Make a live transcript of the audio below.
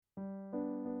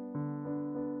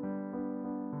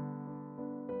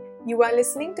You are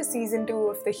listening to Season 2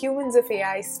 of the Humans of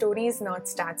AI Stories Not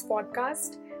Stats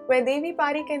podcast, where Devi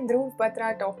Parikh and Dhruv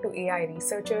Batra talk to AI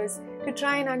researchers to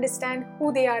try and understand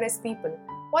who they are as people,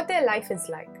 what their life is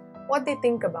like, what they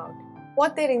think about,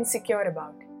 what they're insecure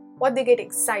about, what they get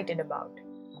excited about.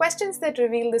 Questions that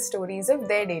reveal the stories of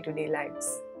their day-to-day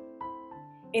lives.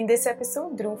 In this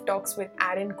episode, Dhruv talks with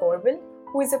Aaron Corville,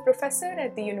 who is a professor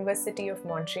at the University of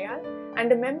Montreal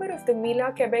and a member of the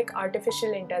Mila Quebec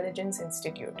Artificial Intelligence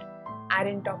Institute.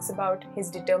 Aaron talks about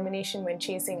his determination when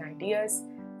chasing ideas,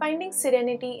 finding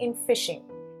serenity in fishing,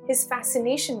 his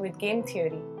fascination with game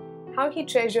theory, how he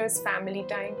treasures family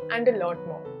time, and a lot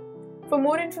more. For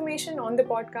more information on the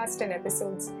podcast and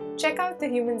episodes, check out the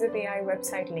Humans of AI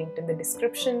website linked in the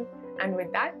description. And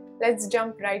with that, let's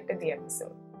jump right to the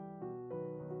episode.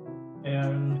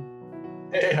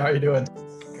 Hey, how are you doing?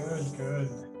 Good.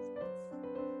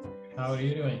 How are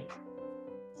you doing?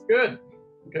 Good.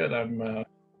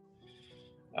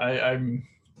 I'm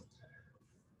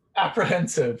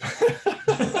apprehensive.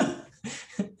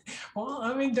 Well,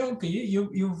 I mean, don't be.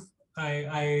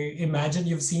 I imagine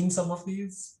you've seen some of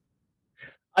these.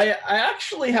 I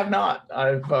actually have not.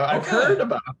 I've heard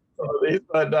about some of these,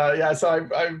 but yeah. So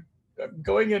I'm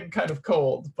going in kind of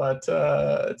cold, but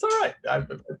it's all right.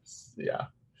 Yeah.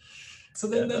 So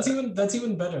then that's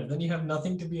even better. Then you have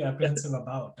nothing to be apprehensive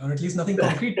about, or at least nothing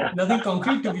concrete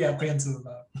to be apprehensive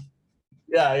about.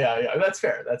 Yeah. That's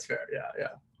fair.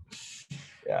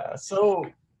 Yeah.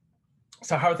 So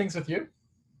how are things with you?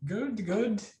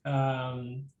 Good.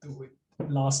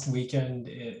 Last weekend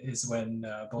is when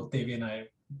both Devi and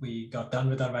we got done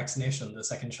with our vaccination, the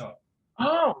second shot.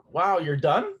 Oh wow, you're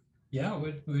done? Yeah,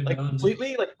 we're like done.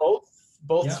 Completely, like both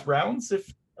Yeah. rounds.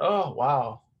 Oh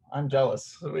wow, I'm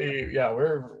jealous.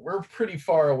 We're pretty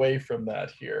far away from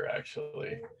that here,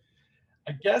 actually.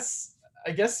 I guess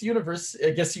you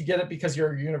get it because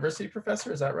you're a university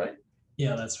professor. Is that right?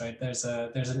 Yeah, that's right. There's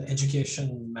an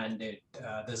education mandate.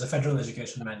 There's a federal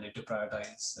education mandate to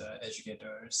prioritize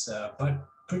educators, but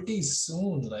pretty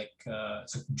soon,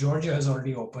 so Georgia has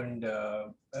already opened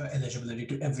eligibility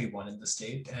to everyone in the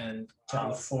state, and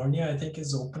California, I think,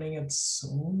 is opening it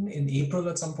soon in April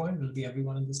at some point. It'll be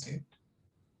everyone in the state.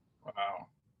 Wow.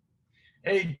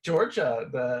 Hey,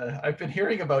 Georgia, I've been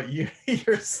hearing about you,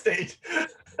 your state.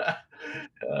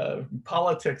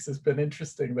 Politics has been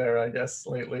interesting there, I guess,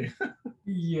 lately.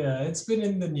 Yeah, it's been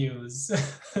in the news,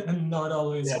 and not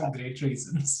always for great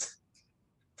reasons.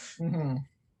 Mm-hmm.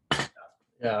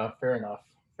 Yeah, fair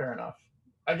enough.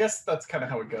 I guess that's kind of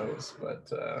how it goes,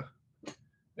 but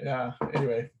yeah.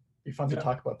 Anyway, be fun to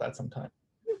talk about that sometime.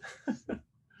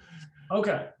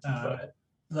 Okay,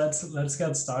 let's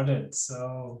get started.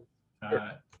 So,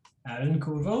 Sure. Aaron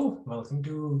Corville, welcome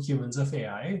to Humans of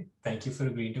AI. Thank you for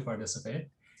agreeing to participate.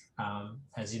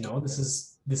 As you know, this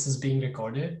is being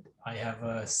recorded. I have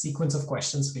a sequence of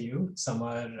questions for you. Some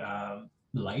are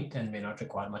light and may not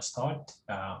require much thought.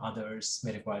 Others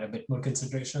may require a bit more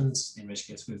considerations, in which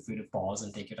case feel free to pause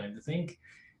and take your time to think.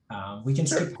 We can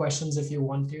skip questions if you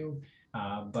want to,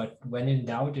 but when in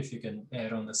doubt, if you can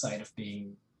err on the side of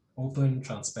being open,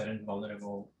 transparent,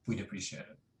 vulnerable, we'd appreciate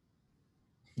it.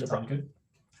 No Sound problem. good?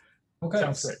 Okay.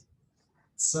 Sounds great.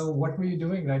 So what were you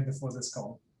doing right before this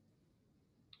call?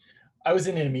 I was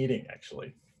in a meeting,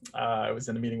 actually. I was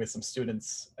in a meeting with some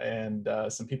students and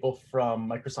some people from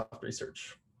Microsoft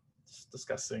Research, just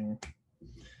discussing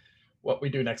what we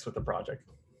do next with the project.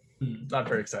 Not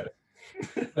very exciting.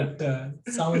 But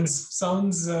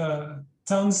sounds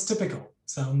typical.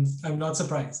 I'm not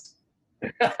surprised.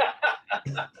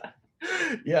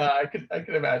 Yeah, I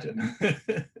could imagine.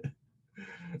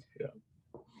 Yeah.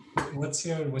 What's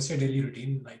your daily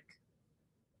routine like?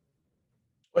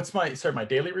 What's my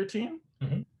daily routine?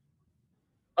 Mm-hmm.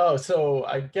 Oh, so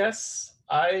I guess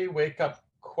I wake up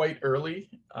quite early,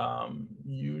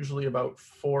 usually about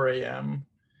 4 a.m.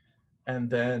 And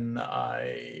then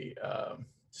I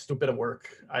just do a bit of work.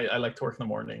 I like to work in the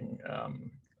morning,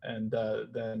 and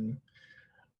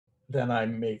then I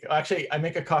make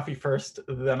a coffee first,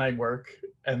 then I work,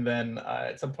 and then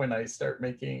at some point I start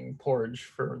making porridge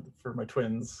for my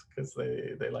twins because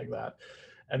they like that,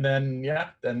 and then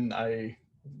then I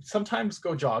sometimes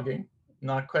go jogging,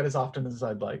 not quite as often as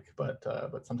I'd like, but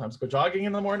sometimes go jogging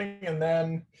in the morning, and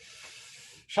then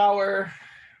shower,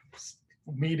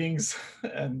 meetings,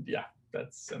 and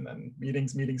then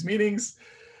meetings.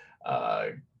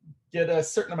 Get a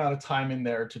certain amount of time in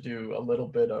there to do a little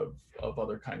bit of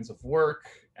other kinds of work,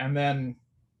 and then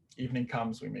evening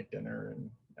comes, we make dinner,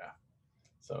 and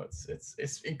so it's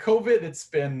in COVID, it's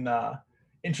been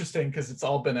interesting because it's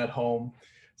all been at home,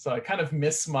 so I kind of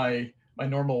miss my my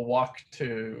normal walk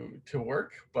to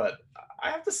work, but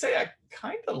I have to say I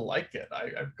kind of like it.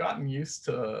 I've gotten used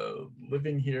to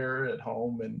living here at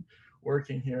home and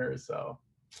working here, so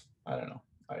I don't know.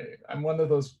 I'm one of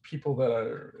those people that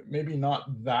are maybe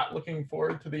not that looking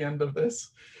forward to the end of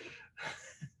this.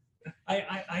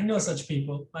 I know such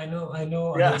people. I know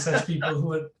Yeah. other such people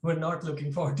who are not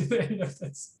looking forward to the end of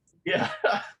this. Yeah.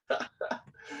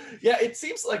 Yeah, it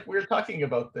seems like we're talking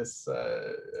about this,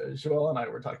 Joel and I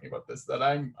were talking about this, that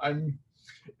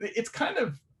it's kind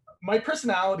of, my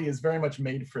personality is very much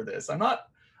made for this. I'm not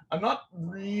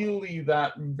really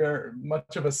that very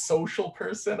much of a social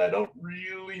person. I don't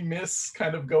really miss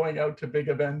kind of going out to big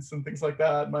events and things like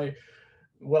that.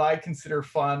 What I consider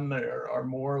fun are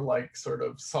more like sort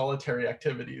of solitary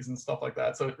activities and stuff like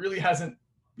that. So it really hasn't,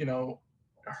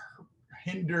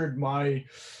 hindered my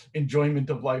enjoyment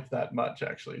of life that much,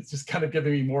 actually. It's just kind of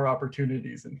giving me more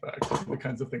opportunities, in fact, the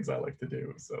kinds of things I like to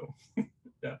do. So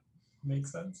yeah.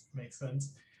 Makes sense.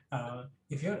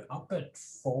 If you're up at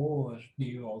 4, do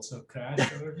you also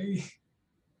crash early?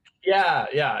 Yeah,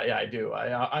 I do.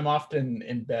 I'm often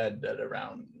in bed at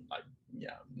around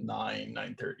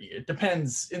 9:30. It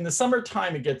depends. In the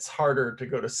summertime, it gets harder to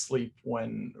go to sleep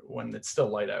when it's still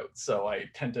light out. So I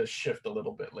tend to shift a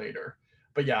little bit later.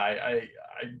 But yeah, I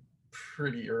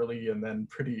pretty early, and then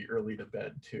pretty early to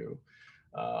bed too.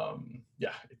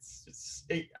 Yeah,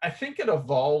 I think it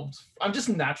evolved. I'm just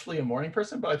naturally a morning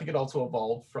person, but I think it also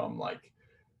evolved from like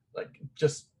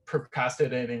just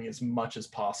procrastinating as much as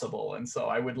possible. And so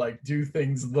I would like do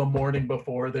things the morning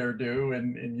before they're due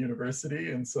in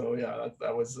university. And so, yeah,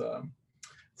 that was,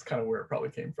 it's kind of where it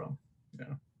probably came from.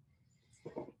 Yeah.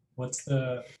 What's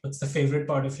the favorite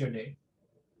part of your day?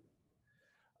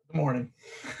 The morning.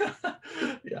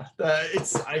 Yeah,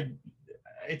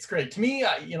 it's great. To me,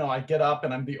 I get up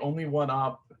and I'm the only one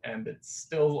up, and it's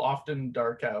still often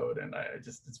dark out, and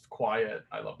it's quiet.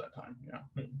 I love that time. Yeah.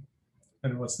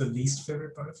 And what's the least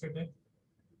favorite part of your day?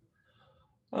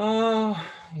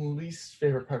 Least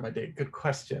favorite part of my day. Good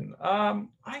question.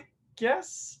 I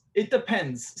guess it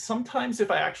depends. Sometimes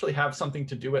if I actually have something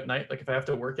to do at night, like if I have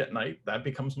to work at night, that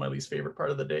becomes my least favorite part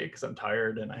of the day because I'm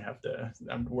tired and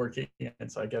I'm working,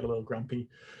 and so I get a little grumpy.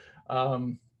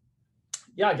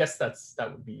 Yeah, I guess that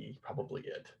would be probably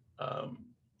it.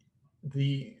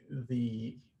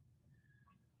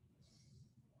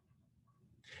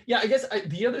 Yeah, I guess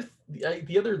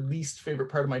the other least favorite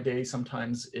part of my day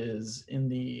sometimes is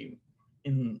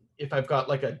if I've got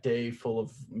like a day full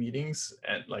of meetings,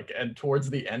 and towards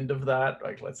the end of that,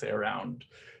 like let's say around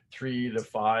 3 to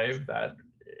 5,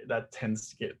 that tends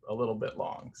to get a little bit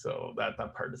long. So that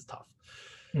part is tough.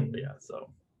 But yeah, so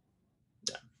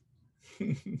yeah.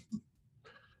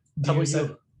 How about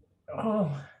you?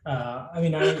 I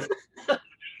mean,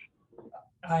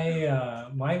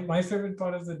 my favorite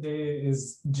part of the day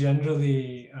is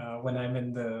generally when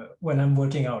I'm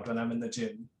working out, when I'm in the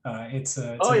gym. It's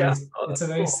a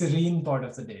very serene part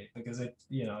of the day because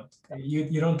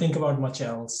you don't think about much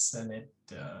else, and it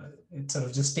sort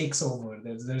of just takes over.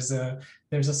 There's a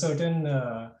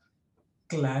certain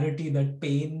clarity that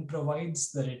pain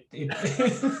provides that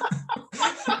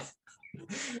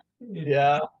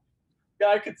yeah,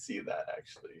 I could see that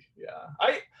actually. Yeah,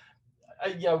 I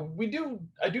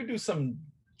do some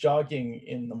jogging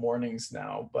in the mornings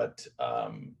now, but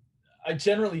I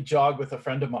generally jog with a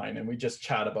friend of mine, and we just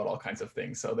chat about all kinds of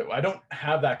things, so that I don't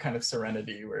have that kind of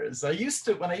serenity. Whereas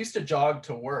when I used to jog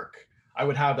to work, I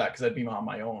would have that because I'd be on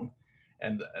my own,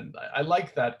 and I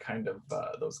like that kind of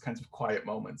those kinds of quiet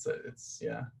moments. It's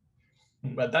yeah.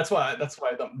 But that's why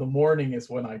the morning is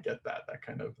when I get that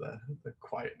kind of the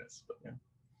quietness. But yeah.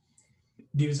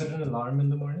 Do you set an alarm in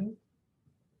the morning?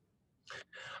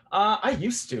 I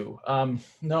used to.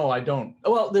 No, I don't.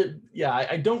 Well,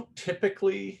 I don't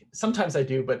typically. Sometimes I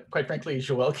do, but quite frankly,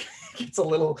 Joel gets a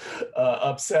little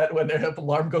upset when their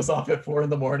alarm goes off at 4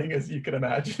 a.m, as you can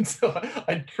imagine. So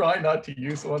I try not to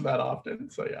use one that often.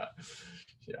 So yeah.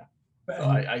 So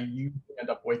I usually end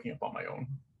up waking up on my own.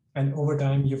 And over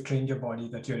time, you've trained your body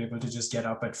that you're able to just get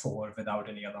up at 4 without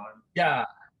any alarm. Yeah.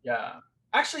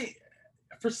 Actually,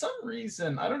 for some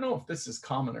reason, I don't know if this is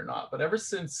common or not, but ever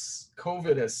since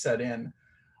COVID has set in,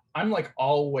 I'm like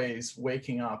always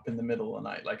waking up in the middle of the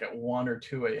night, like at 1 or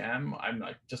 2 a.m. I'm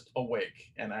like just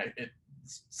awake, and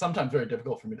it's sometimes very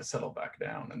difficult for me to settle back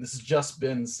down. And this has just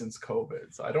been since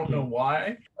COVID, so I don't know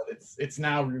why, but it's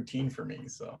now routine for me.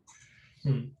 So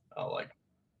I'll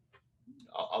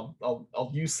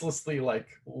uselessly like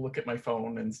look at my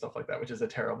phone and stuff like that, which is a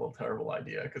terrible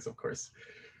idea because of course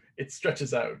it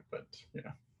stretches out, but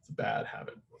it's a bad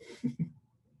habit.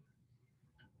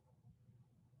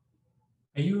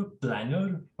 I Are you a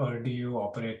planner, or do you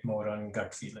operate more on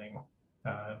gut feeling?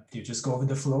 Do you just go with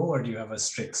the flow, or do you have a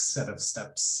strict set of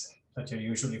steps that you're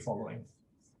usually following?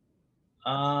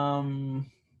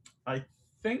 I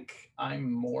think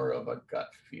I'm more of a gut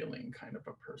feeling kind of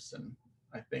a person.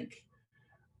 I think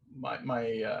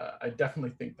I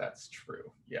definitely think that's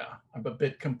true. Yeah, I'm a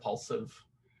bit compulsive,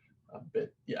 a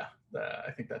bit. Yeah,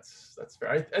 I think that's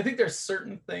fair. I think there's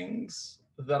certain things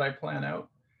that I plan out,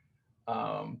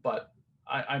 but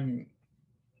I'm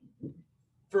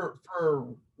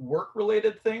for work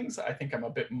related things. I think I'm a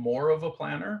bit more of a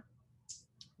planner,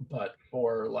 but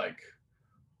for like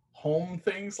home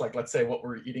things, like let's say what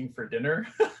we're eating for dinner,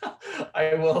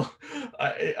 I will.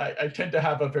 I tend to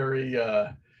have a very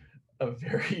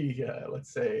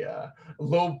let's say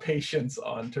low patience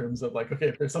on terms of like, okay,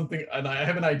 if there's something and I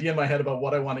have an idea in my head about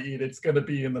what I want to eat, it's going to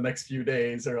be in the next few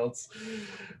days or else.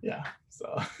 Yeah,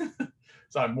 so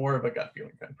so I'm more of a gut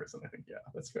feeling kind of person, I think. Yeah,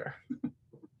 that's fair.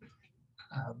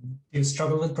 Do you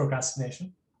struggle with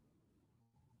procrastination?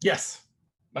 Yes,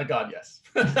 my God, yes.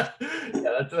 Yeah,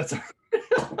 that's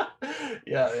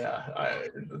yeah.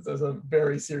 That's a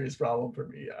very serious problem for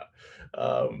me. Yeah,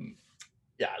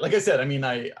 yeah. Like I said, I mean,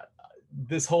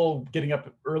 this whole getting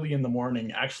up early in the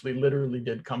morning actually literally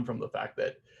did come from the fact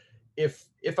that if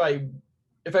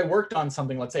I worked on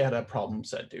something, let's say I had a problem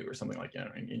set due or something like, you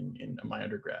know, in my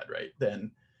undergrad, right,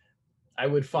 then I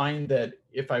would find that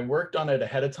if I worked on it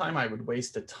ahead of time, I would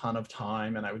waste a ton of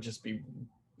time and I would just be,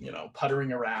 you know,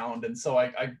 puttering around. And so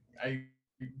I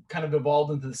kind of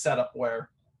evolved into the setup where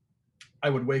I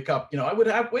would wake up, you know, I would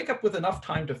wake up with enough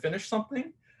time to finish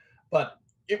something, but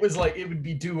it was like, it would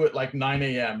be due at like 9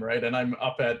 a.m. right? And I'm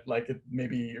up at like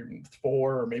maybe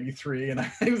 4 or maybe 3. And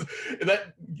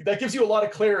that gives you a lot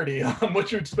of clarity on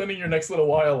what you're spending your next little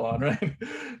while on, right?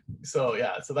 So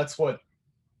yeah, so that's what,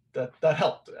 that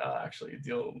helped actually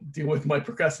deal with my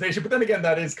procrastination. But then again,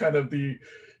 that is kind of the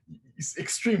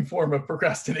extreme form of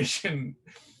procrastination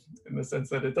in the sense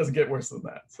that it doesn't get worse than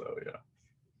that. So yeah.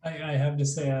 I have to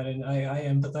say, Aaron, I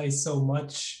empathize so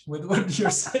much with what you're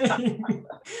saying.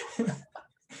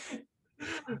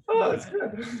 Oh, that's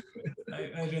good.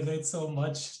 I relate so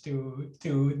much to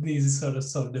these sort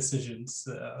of decisions.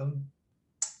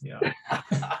 Yeah.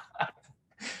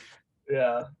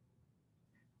 Yeah.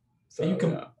 So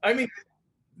yeah. I mean,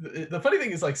 the funny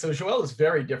thing is, like, so Joelle is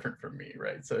very different from me,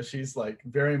 right? So she's like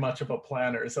very much of a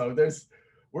planner. So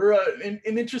we're an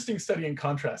interesting study in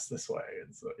contrast this way.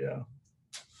 And so yeah.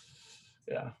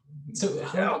 So yeah,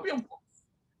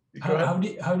 how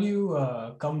do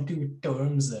you come to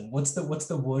terms then? What's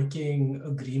the working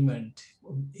agreement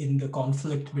in the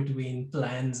conflict between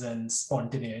plans and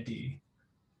spontaneity?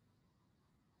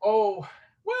 Oh,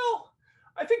 well,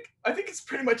 I think it's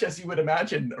pretty much as you would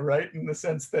imagine, right? In the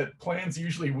sense that plans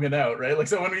usually win out, right? Like,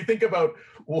 so when we think about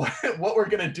what we're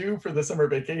gonna do for the summer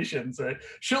vacations, right?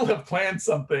 She'll have planned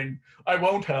something I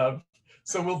won't have,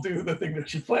 so we'll do the thing that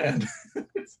she planned.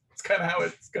 It's kind of how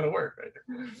it's gonna work,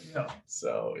 right? Yeah.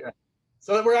 So yeah.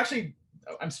 So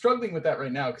I'm struggling with that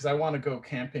right now because I want to go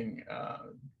camping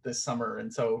this summer,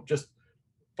 and so just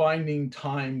finding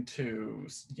time to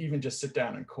even just sit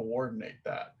down and coordinate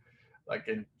that, like,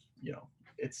 and you know,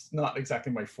 it's not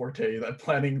exactly my forte, that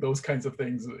planning those kinds of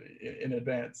things in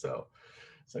advance. So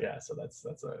yeah, so that's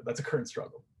a current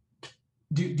struggle.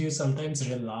 Do you sometimes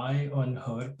rely on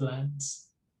her plans?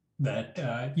 That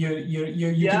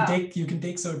you can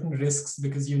take certain risks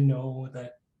because you know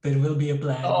that there will be a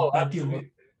plan. Oh, that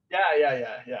absolutely.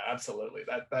 Yeah, absolutely.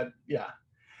 That yeah.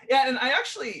 And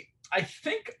I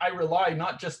think I rely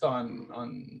not just on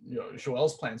you know,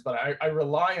 Joelle's plans, but I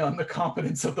rely on the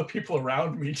competence of the people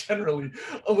around me generally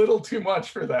a little too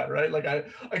much for that, right? Like I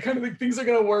kind of think things are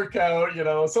gonna work out, you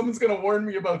know, someone's gonna warn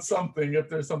me about something if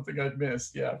there's something I've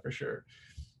missed. Yeah, for sure.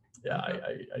 Yeah,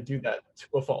 I do that to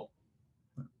a fault.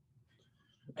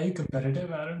 Are you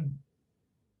competitive, Aaron?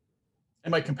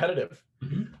 Am I competitive?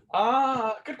 Mm-hmm.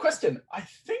 Good question. I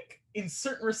think in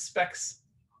certain respects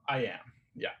I am.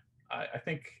 Yeah. I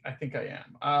think I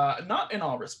am. Not in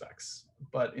all respects,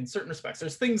 but in certain respects.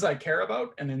 There's things I care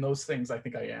about, and in those things I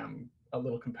think I am a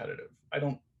little competitive. I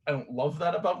don't love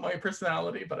that about my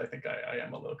personality, but I think I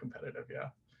am a little competitive. Yeah.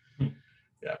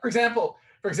 Yeah. For example,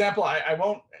 I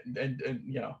won't, and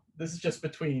you know, this is just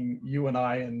between you and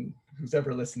I and who's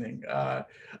ever listening. I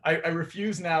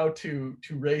refuse now to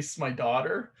race my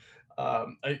daughter,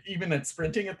 even at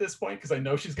sprinting at this point, because I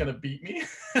know she's going to beat me.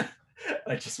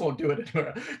 I just won't do it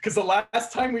anymore. Because the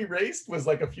last time we raced was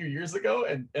like a few years ago,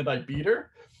 and I beat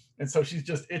her, and so she's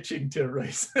just itching to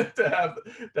race to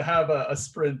have a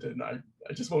sprint, and I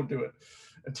just won't do it.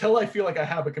 until I feel like I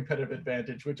have a competitive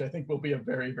advantage, which I think will be a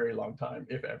very, very long time,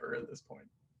 if ever, at this point.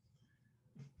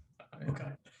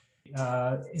 Okay.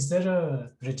 Is there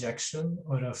a rejection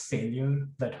or a failure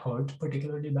that hurt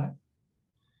particularly bad?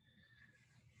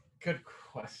 Good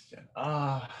question.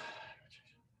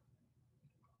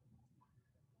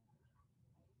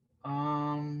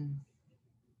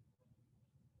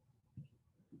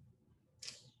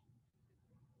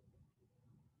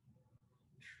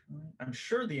 I'm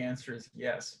sure the answer is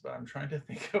yes, but I'm trying to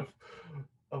think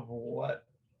of what.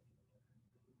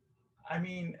 I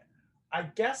mean, I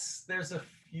guess there's a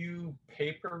few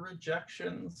paper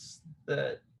rejections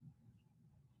that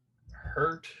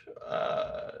hurt,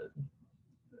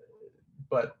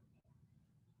 but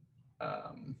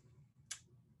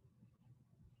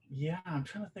yeah, I'm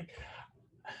trying to think.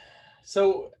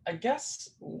 So I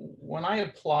guess when I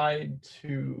applied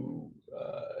to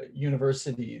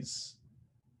universities,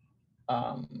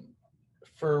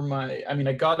 for my, I mean,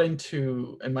 I got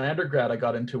into, in my undergrad, I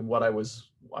got into what I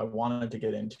wanted to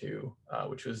get into,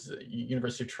 which was the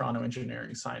University of Toronto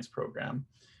Engineering Science program.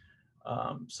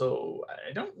 So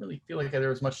I don't really feel like there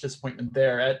was much disappointment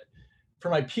there. For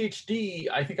my PhD,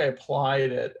 I think I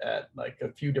applied at like a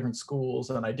few different schools,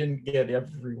 and I didn't get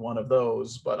every one of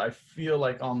those. But I feel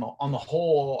like on the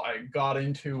whole, I got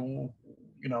into,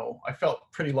 I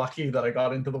felt pretty lucky that I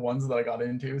got into the ones that I got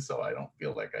into. So I don't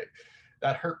feel like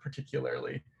that hurt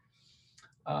particularly.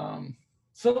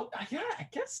 So yeah, I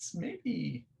guess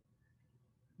maybe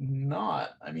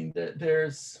not. I mean,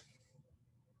 there's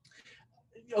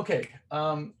okay.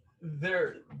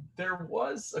 There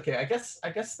was, okay, I guess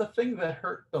the thing that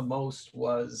hurt the most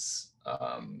was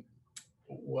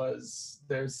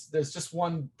there's just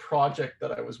one project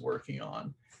that I was working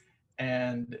on,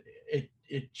 and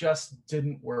it just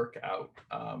didn't work out,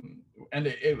 and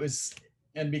it was,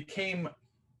 and became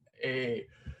an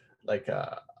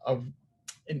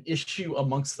issue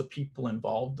amongst the people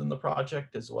involved in the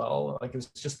project as well. Like, it was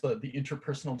just the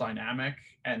interpersonal dynamic,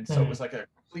 and so it was like a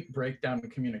complete breakdown in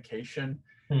communication.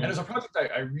 And it was a project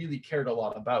I really cared a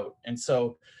lot about. And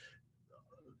so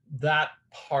that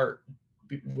part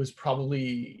was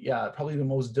probably the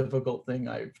most difficult thing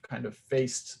I've kind of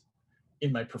faced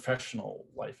in my professional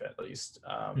life, at least,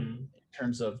 in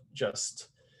terms of just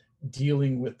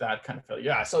dealing with that kind of failure.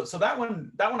 Yeah. So that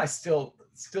one I still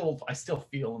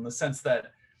feel, in the sense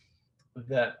that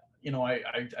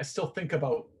I still think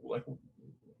about like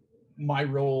my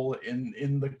role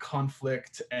in the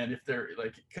conflict, and if they're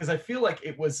like, because I feel like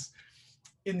it was,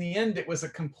 in the end, it was a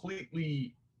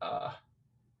completely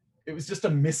it was just a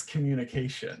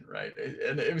miscommunication, right?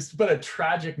 And it was but a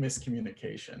tragic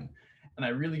miscommunication. And I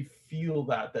really feel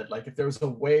that like, if there was a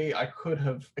way I could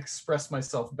have expressed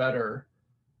myself better,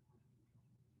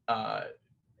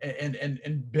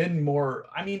 and been more,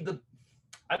 I mean,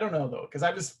 I don't know though, because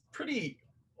I was pretty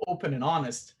open and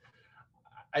honest.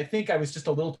 I think I was just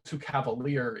a little too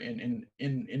cavalier in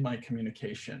my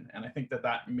communication. And I think that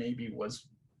maybe was,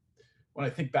 when I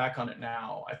think back on it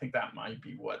now, I think that might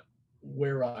be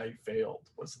where I failed,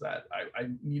 was that I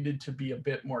needed to be a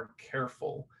bit more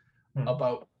careful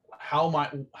about how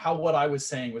what I was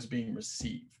saying was being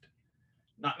received.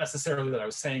 Not necessarily that I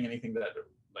was saying anything that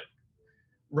like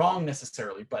wrong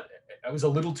necessarily, but I was a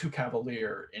little too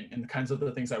cavalier in the kinds of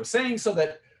the things I was saying, so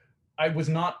that I was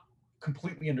not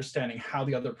completely understanding how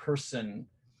the other person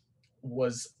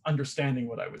was understanding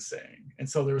what I was saying. And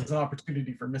so there was an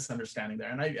opportunity for misunderstanding there.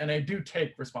 And I do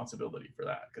take responsibility for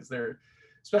that, because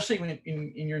especially when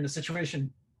you're in a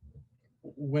situation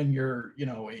when you're,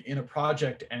 in a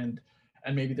project and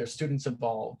maybe there's students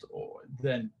involved, or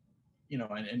then,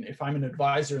 and if I'm an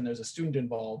advisor and there's a student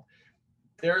involved,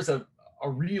 there's a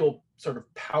real sort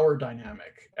of power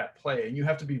dynamic at play. And you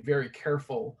have to be very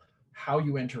careful how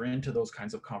you enter into those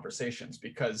kinds of conversations,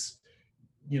 because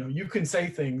you can say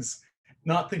things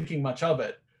not thinking much of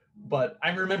it. But I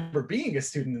remember being a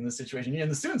student in this situation, and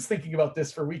the students thinking about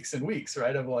this for weeks and weeks,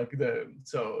 right? Of like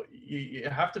so you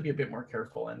have to be a bit more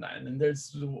careful. And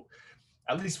there's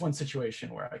at least one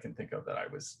situation where I can think of that I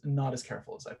was not as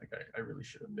careful as I think I really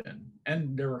should have been,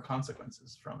 and there were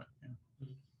consequences from it.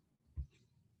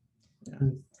 Yeah.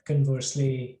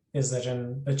 Conversely, is there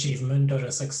an achievement or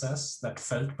a success that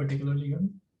felt particularly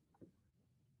good?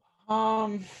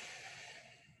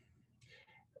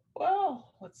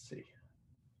 Well, let's see.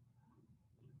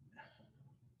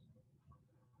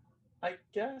 I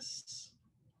guess,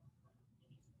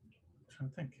 I'm trying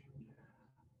to think.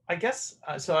 I guess,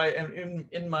 so I am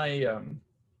in my,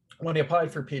 when I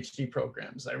applied for PhD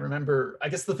programs, I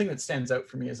guess the thing that stands out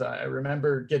for me is I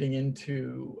remember getting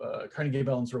into Carnegie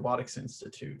Mellon's Robotics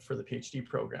Institute for the PhD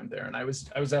program there. And I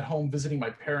was at home visiting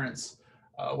my parents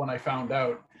when I found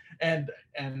out, and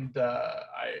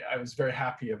I was very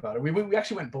happy about it. We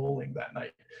actually went bowling that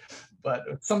night, but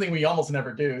it's something we almost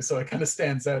never do, so it kind of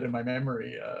stands out in my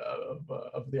memory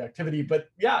of the activity. But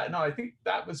yeah, no, I think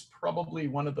that was probably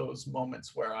one of those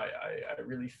moments where I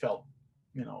really felt,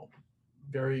 you know,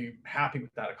 very happy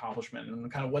with that accomplishment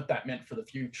and kind of what that meant for the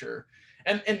future.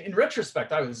 And in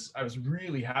retrospect, I was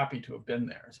really happy to have been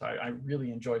there. So I really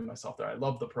enjoyed myself there. I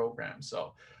love the program.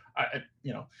 So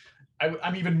you know,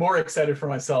 I'm even more excited for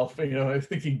myself, you know,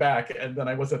 thinking back and than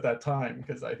I was at that time,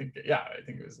 because I think, yeah, I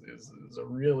think it was a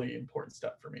really important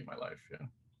step for me in my life. Yeah.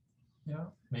 Yeah,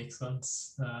 makes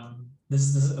sense.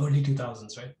 This is early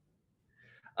 2000s, right?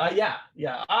 Yeah.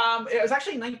 It was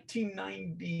actually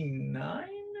 1999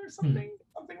 or something,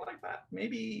 something like that.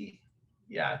 Maybe,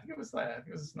 yeah, I think it was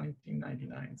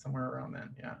 1999, somewhere around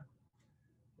then.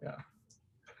 Yeah.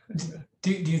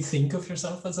 Do you think of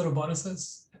yourself as a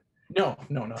roboticist? No,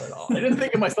 not at all. I didn't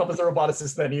think of myself as a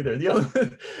roboticist then either.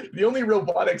 The only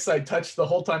robotics I touched the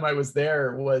whole time I was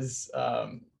there was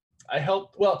I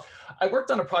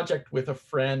worked on a project with a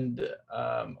friend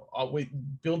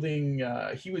building.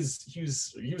 He was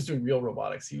doing real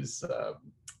robotics. He was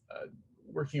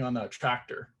working on a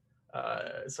tractor.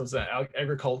 So it's an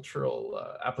agricultural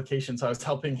application. So I was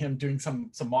helping him doing some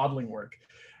modeling work,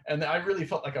 and I really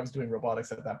felt like I was doing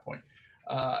robotics at that point.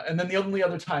 And then the only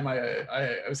other time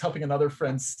I was helping another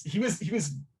friend, he was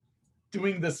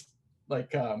doing this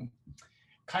like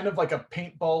kind of like a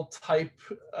paintball type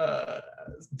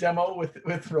demo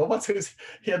with robots.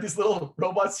 He had these little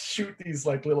robots shoot these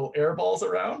like little air balls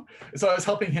around. So I was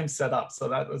helping him set up. So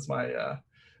that was my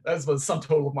that was the sum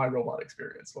total of my robot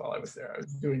experience while I was there. I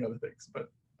was doing other things, but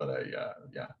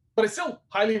I still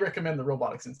highly recommend the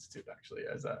Robotics Institute actually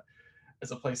as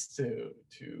a place to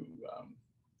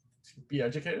be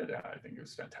educated. Yeah, I think it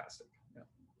was fantastic.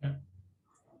 Yeah.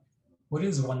 What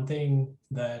is one thing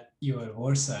that you are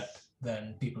worse at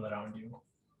than people around you?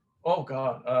 Oh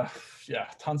God, yeah,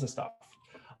 tons of stuff.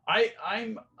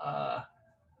 I'm a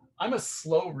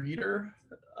slow reader.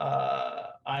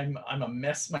 I'm a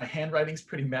mess. My handwriting's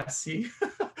pretty messy.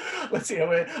 Let's see,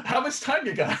 how much time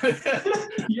you got?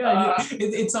 Yeah,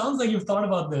 it sounds like you've thought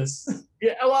about this.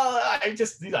 Yeah, well,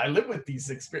 I live with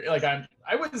these experiences.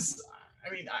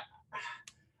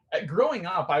 Like growing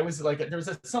up, I was like, there was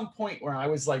at some point where I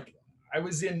was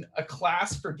in a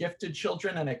class for gifted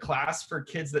children and a class for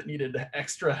kids that needed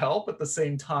extra help at the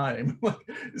same time.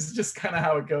 This is just kind of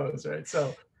how it goes, right?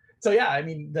 So yeah, I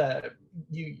mean,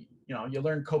 you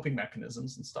learn coping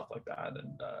mechanisms and stuff like that,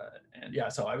 and yeah.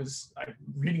 So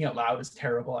reading out loud is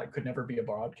terrible. I could never be a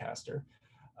broadcaster.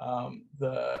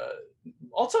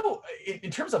 Also in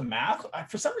terms of math,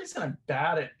 for some reason I'm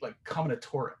bad at like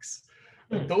combinatorics.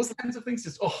 Like those kinds of things,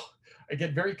 I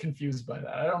get very confused by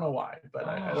that. I don't know why, but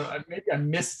maybe I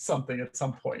missed something at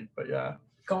some point. But yeah,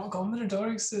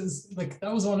 combinatorics is like,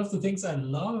 that was one of the things I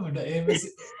loved. It was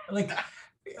like,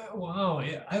 wow.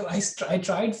 I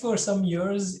tried for some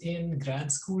years in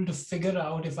grad school to figure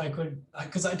out if I could,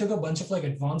 because I took a bunch of like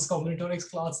advanced combinatorics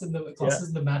classes in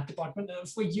the math department. And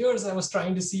for years I was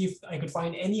trying to see if I could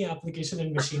find any application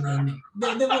in machine learning.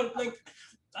 They were like,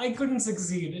 I couldn't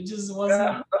succeed. It just wasn't.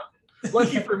 Yeah.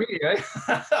 Lucky for me, right?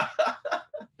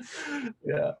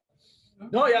 Yeah.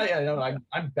 No, no,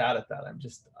 I'm bad at that.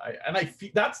 I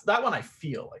feel that one I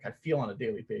feel on a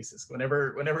daily basis.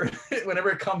 Whenever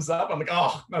it comes up, I'm like,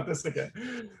 oh, not this again.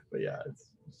 But yeah,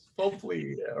 it's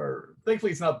hopefully or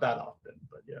thankfully it's not that often.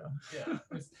 But yeah.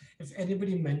 If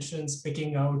anybody mentions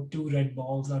picking out 2 red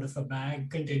balls out of a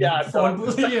bag containing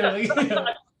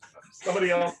somebody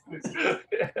else.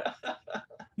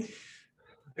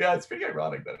 Yeah, it's pretty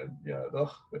ironic that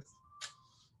it's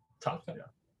tough. Yeah.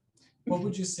 What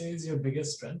would you say is your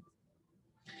biggest strength?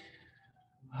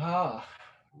 Okay.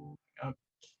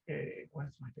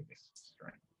 What's my biggest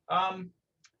strength?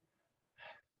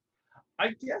 I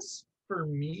guess for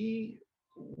me,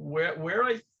 where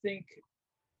I think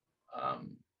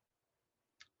I'm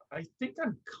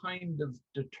kind of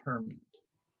determined,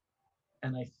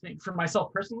 and I think for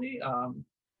myself personally,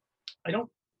 I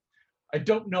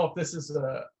don't know if this is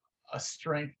a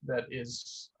strength that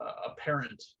is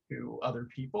apparent to other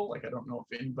people. Like, I don't know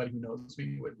if anybody who knows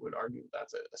me would argue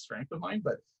that's a strength of mine,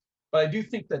 but I do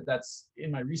think that's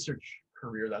in my research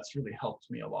career, that's really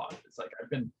helped me a lot. It's like I've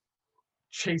been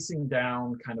chasing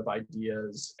down kind of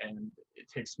ideas and it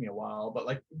takes me a while, but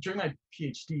like during my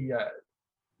PhD, I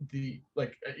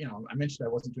mentioned I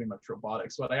wasn't doing much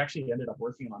robotics. What I actually ended up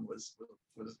working on was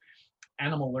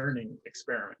animal learning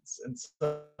experiments. And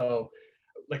so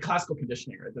like classical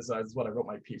conditioning, right? This is what I wrote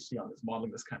my PhD on, is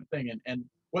modeling this kind of thing. And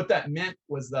what that meant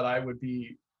was that I would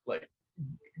be like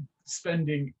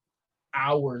spending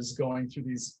hours going through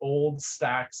these old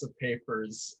stacks of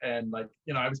papers. And like,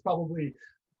 I was probably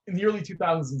in the early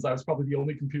 2000s, I was probably the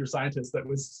only computer scientist that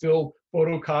was still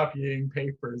photocopying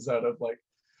papers out of like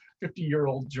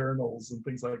 50-year-old journals and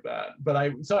things like that. But I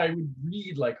would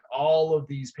read like all of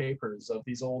these papers of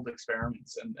these old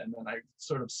experiments, and then I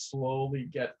sort of slowly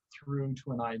get through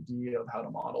to an idea of how to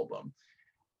model them.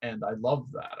 And I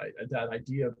love that. That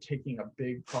idea of taking a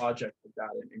big project like that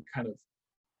and kind of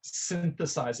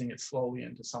synthesizing it slowly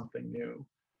into something new.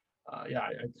 I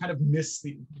kind of miss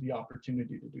the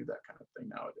opportunity to do that kind of thing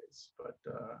nowadays, but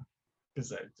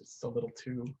because it's just a little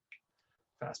too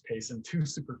fast paced and too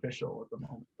superficial at the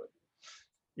moment. But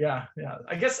yeah,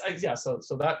 I guess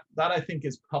so that I think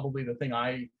is probably the thing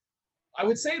I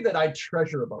would say that I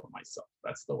treasure about myself.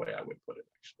 That's the way I would put it,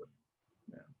 actually.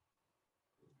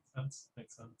 Yeah.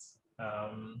 Makes sense.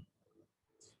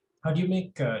 How do you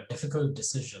make difficult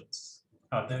decisions?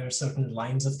 Are there certain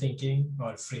lines of thinking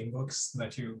or frameworks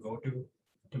that you go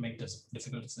to make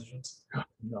difficult decisions?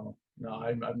 No,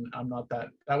 I'm not that.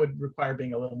 That would require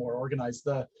being a little more organized.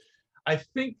 I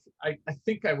think I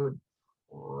would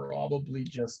probably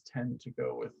just tend to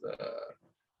go with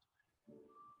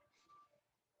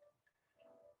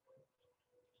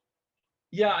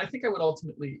I think I would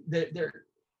ultimately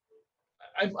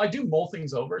I do mull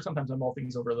things over. Sometimes I mull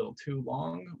things over a little too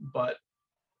long, but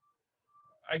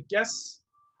I guess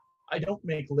I don't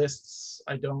make lists.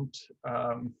 I don't.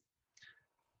 I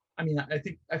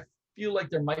feel like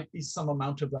there might be some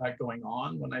amount of that going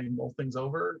on when I mull things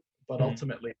over, but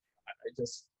ultimately,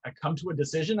 I come to a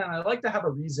decision, and I like to have a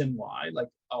reason why. Like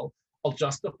I'll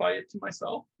justify it to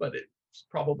myself, but it's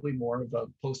probably more of a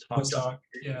post hoc.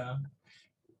 Yeah.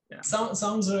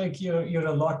 Sounds like you're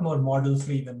a lot more model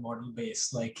free than model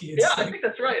based. I think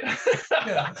that's right.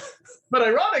 Yeah. But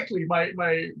ironically, my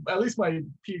at least my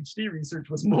PhD research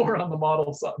was more on the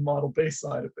model based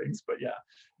side of things. But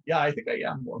I think I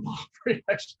am more model free,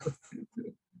 actually.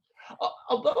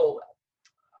 Although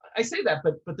I say that,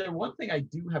 but the one thing I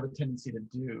do have a tendency to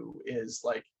do is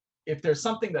like, if there's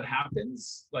something that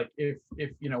happens, like if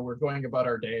we're going about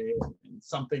our day and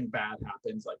something bad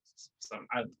happens, like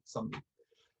some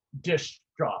dish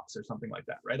drops or something like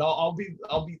that, right?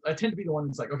 I tend to be the one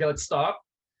that's like, okay, let's stop.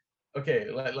 Okay,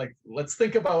 let's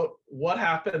think about what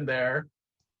happened there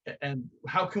and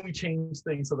how can we change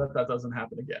things so that doesn't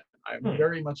happen again. I'm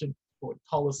very much in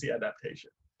policy adaptation.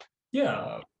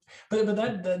 But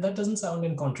that doesn't sound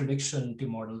in contradiction to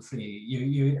model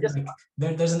free.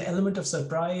 There's an element of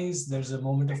surprise, there's a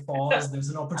moment of pause, there's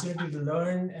an opportunity to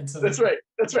learn, and so that's right.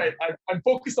 I'm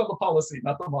focused on the policy,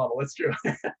 not the model. That's true.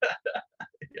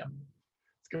 Yeah,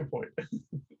 it's a good point.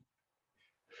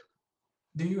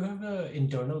 Do you have an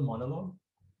internal monologue?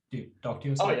 Do you talk to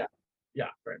yourself? Oh yeah,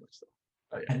 very much so.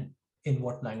 And in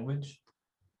what language?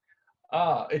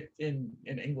 In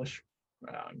English.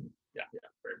 Yeah,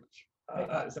 very much.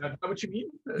 Is that what you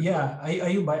mean? Yeah. Are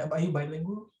you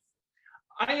bilingual?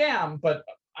 I am, but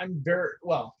I'm very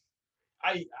well.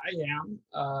 I am,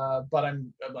 but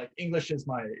I'm like, English is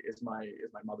my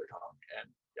mother tongue, and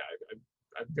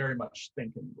I very much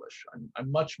think in English.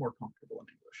 I'm much more comfortable in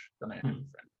English than I am in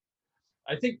French.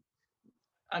 I think,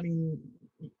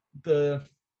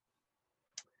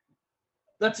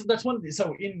 that's one of the,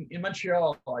 so in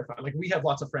Montreal, I find like we have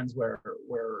lots of friends where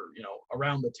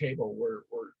around the table we're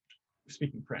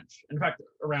speaking French. In fact,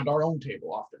 around our own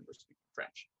table often we're speaking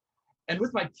French. And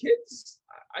with my kids,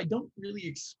 I don't really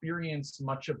experience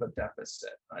much of a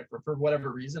deficit. For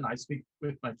whatever reason, I speak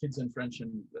with my kids in French,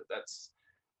 and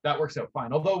that works out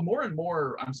fine. Although more and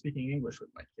more I'm speaking English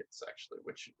with my kids, actually,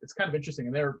 which it's kind of interesting.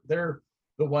 And they're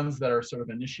the ones that are sort of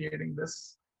initiating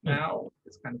this now.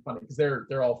 It's kind of funny because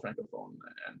they're all Francophone,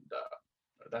 and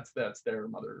that's their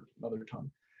mother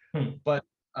tongue.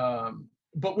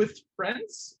 But with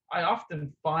friends, I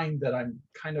often find that I'm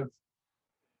kind of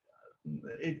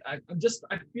I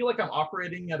feel like I'm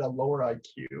operating at a lower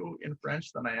IQ in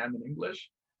French than I am in English,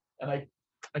 and I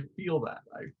feel that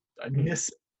I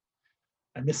miss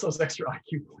those extra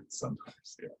IQ points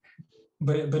sometimes. Yeah.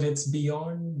 But it's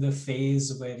beyond the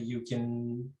phase where you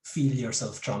can feel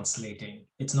yourself translating.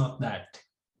 It's not that.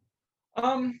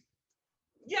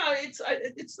 Yeah,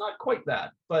 it's not quite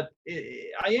that, but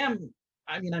I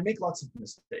make lots of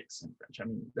mistakes in French.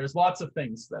 There's lots of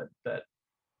things that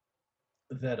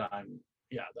I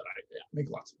make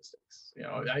lots of mistakes.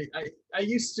 I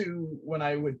used to, when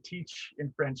I would teach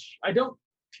in French, I don't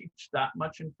teach that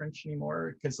much in French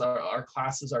anymore because our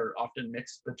classes are often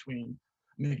mixed between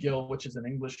McGill, which is an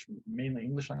mainly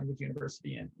English language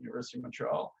university, and University of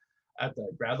Montreal at the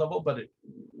grad level. But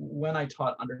when I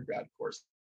taught undergrad courses,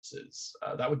 courses.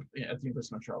 That would at the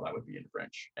University of Montreal, that would be in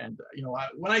French. And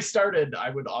when I started, I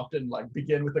would often like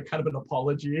begin with a kind of an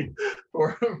apology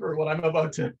for what I'm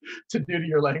about to do to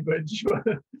your language.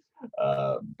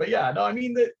 But yeah, no, I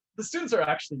mean the students are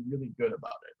actually really good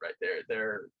about it, right?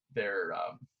 They're they're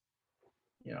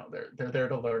there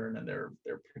to learn, and they're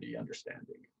pretty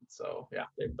understanding. So yeah,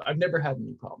 I've never had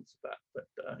any problems with that. But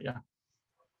yeah,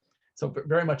 so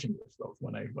very much English though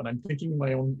when I'm thinking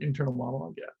my own internal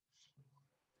monologue. Yeah.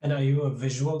 And are you a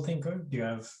visual thinker? Do you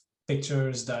have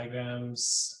pictures,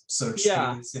 diagrams, search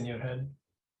Yeah. trees in your head?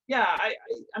 Yeah,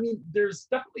 I mean, there's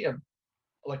definitely a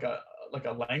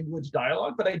language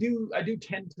dialogue, but I do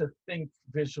tend to think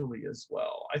visually as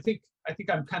well. I think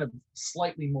I'm kind of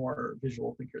slightly more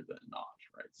visual thinker than not,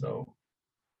 right? So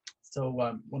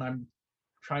when I'm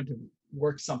trying to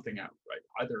work something out, right,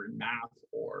 either in math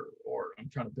or I'm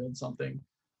trying to build something,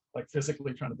 like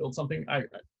physically trying to build something,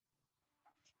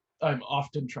 I'm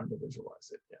often trying to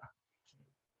visualize it. Yeah.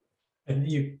 And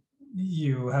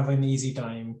you have an easy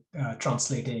time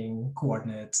translating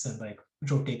coordinates and like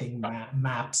rotating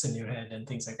maps in your head and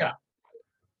things like that.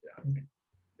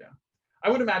 Yeah. I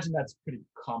would imagine that's pretty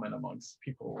common amongst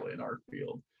people in our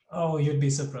field. Oh, you'd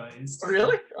be surprised.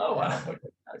 Really? Oh, wow. Okay.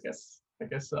 I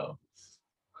guess so.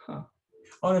 Huh.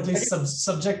 Or at least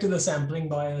subject to the sampling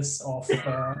bias of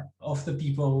the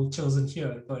people chosen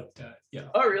here. But yeah.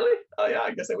 Oh, really? Oh, yeah.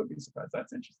 I guess I would be surprised.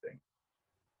 That's interesting.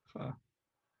 Huh.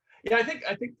 Yeah, I think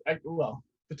well,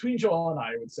 between Joel and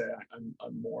I would say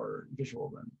I'm more visual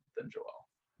than Joel.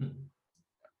 Hmm.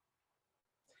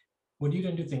 What do you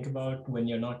tend to think about when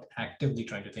you're not actively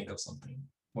trying to think of something?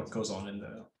 What goes on in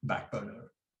the back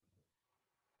burner?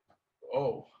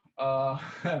 Oh,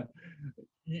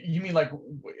 you mean like,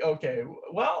 okay,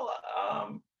 well,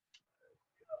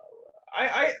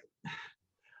 I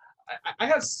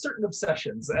have certain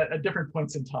obsessions at different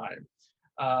points in time.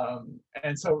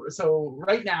 And so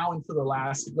right now and for the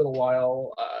last little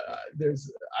while,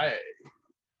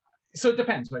 so it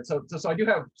depends, right? So I do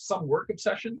have some work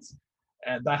obsessions,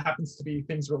 and that happens to be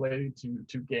things related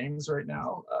to games right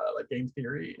now, like game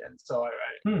theory. And so I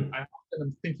often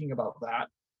am thinking about that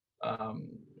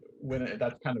when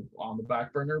that's kind of on the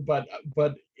back burner. But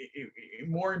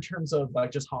more in terms of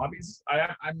like just hobbies,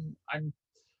 I'm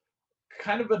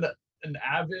kind of an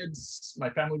avid, my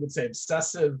family would say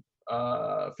obsessive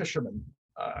fisherman.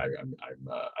 I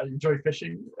enjoy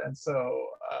fishing, and so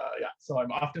so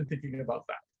I'm often thinking about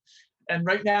that. And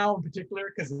right now, in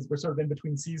particular, because we're sort of in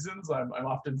between seasons, I'm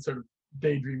often sort of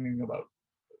daydreaming about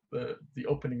the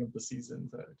opening of the season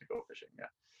to go fishing. Yeah,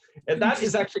 and that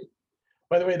is actually,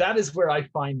 by the way, that is where I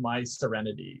find my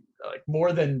serenity. Like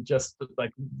more than just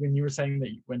like when you were saying that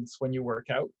when you work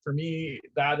out. For me,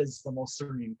 that is the most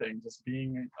serene thing. Just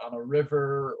being on a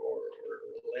river or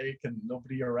lake and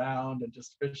nobody around and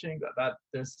just fishing. That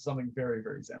there's something very,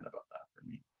 very zen about that for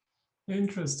me.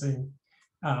 Interesting.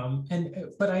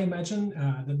 But I imagine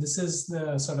that this is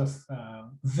the sort of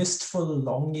wistful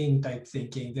longing type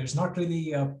thinking. There's not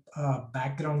really a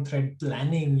background thread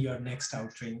planning your next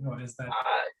outing, or is that?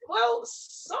 Well,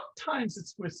 sometimes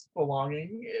it's wistful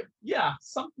longing. Yeah,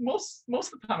 most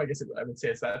of the time, I guess I would say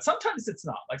it's that. Sometimes it's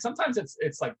not. Like sometimes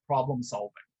it's like problem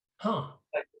solving. Huh.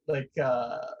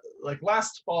 Like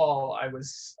last fall, I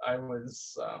was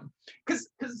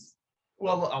because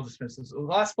well, I'll just finish this.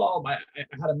 Last fall, I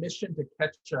had a mission to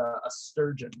catch a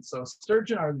sturgeon. So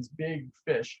sturgeon are these big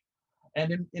fish,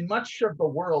 and in much of the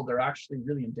world, they're actually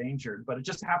really endangered. But it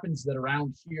just happens that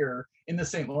around here in the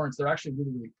St. Lawrence, they're actually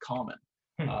really, really common.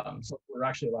 So we're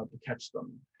actually allowed to catch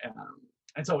them.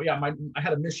 And so yeah, I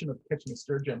had a mission of catching a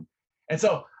sturgeon, and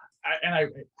so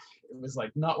it was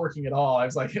like not working at all. I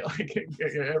was like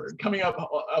coming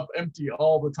up empty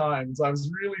all the time. So I was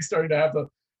really starting to have to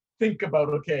think about,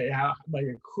 okay, how my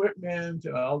equipment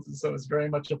and all. So it's very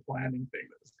much a planning thing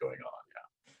that was going on.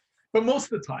 Yeah, but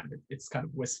most of the time it's kind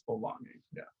of wistful longing.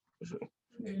 Yeah.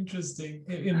 Interesting.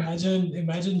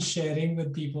 Imagine sharing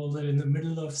with people that in the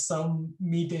middle of some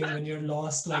meeting when you're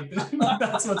lost, like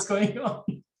that's what's going on.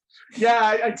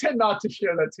 Yeah, I tend not to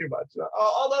share that too much.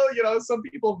 Although some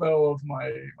people know of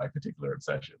my particular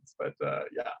obsessions, but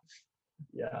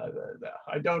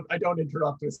I don't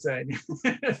interrupt with saying,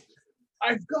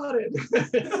 "I've got it."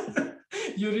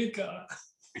 Eureka!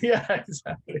 Yeah,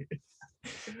 exactly.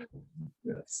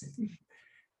 Yes.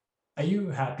 Are you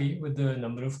happy with the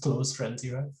number of close friends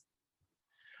you have?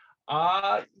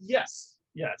 Yes,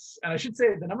 and I should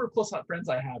say the number of close friends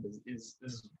I have is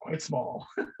quite small.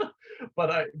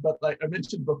 but like I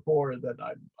mentioned before, that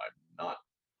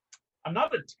I'm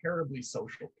not a terribly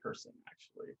social person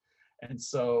actually, and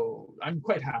so I'm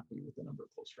quite happy with the number of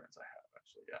close friends I have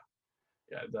actually.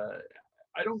 Yeah.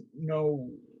 I don't know.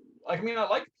 Like, I mean, I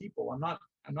like people. I'm not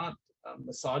a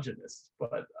misogynist,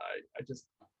 but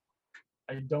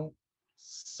I don't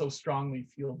so strongly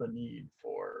feel the need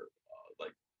for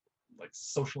like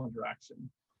social interaction.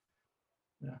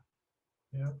 Yeah.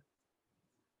 Yeah.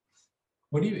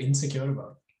 What are you insecure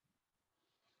about?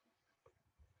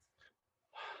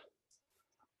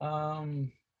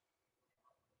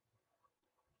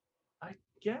 I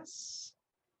guess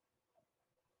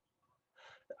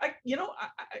I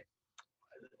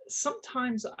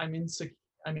sometimes I'm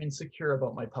insecure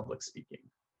about my public speaking.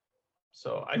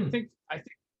 So I think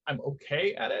I'm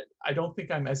okay at it. I don't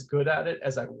think I'm as good at it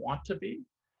as I want to be.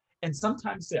 And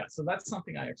sometimes, yeah, so that's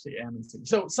something I actually am insecure.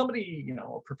 So somebody,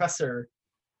 a professor,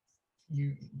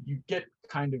 you get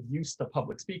kind of used to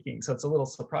public speaking, so it's a little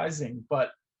surprising,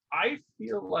 but I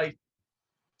feel like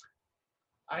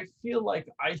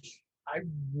I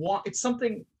want, it's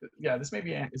something, yeah, this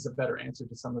maybe is a better answer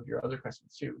to some of your other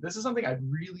questions too. This is something I'd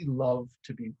really love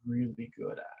to be really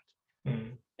good at.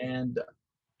 And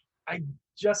I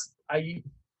just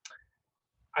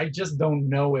don't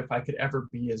know if I could ever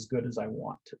be as good as I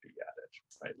want to be at it,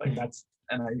 right? Like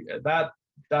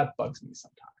that bugs me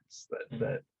sometimes.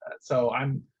 So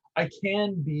I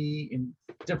can be, in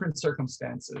different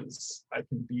circumstances, I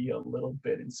can be a little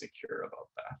bit insecure about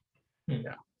that.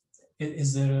 Yeah.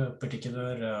 Is there a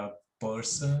particular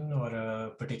person or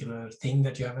a particular thing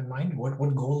that you have in mind?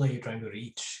 What goal are you trying to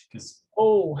reach?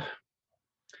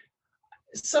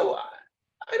 So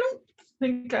I don't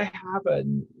think I have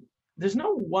there's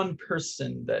no one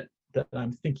person that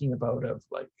I'm thinking about of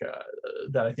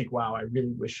that I think, wow, I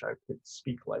really wish I could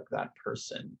speak like that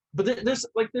person. But there's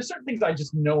certain things I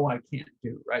just know I can't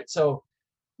do, right? So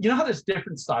you know how there's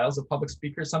different styles of public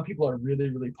speakers? Some people are really,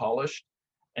 really polished,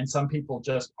 and some people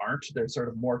just aren't. They're sort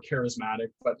of more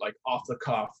charismatic, but like off the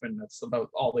cuff, and that's about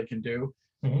all they can do.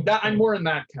 That I'm more in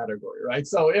that category, right?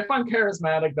 So if I'm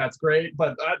charismatic, that's great,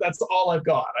 but that's all I've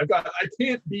got. I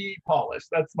can't be polished.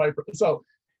 That's so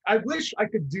I wish I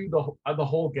could do the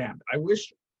whole gamut. I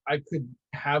wish I could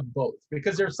have both,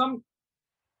 because there's some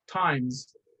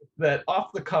times that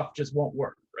off the cuff just won't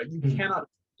work, right? You cannot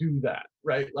do that,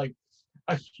 right? Like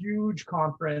a huge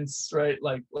conference, right?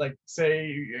 Like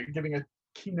say giving a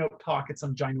keynote talk at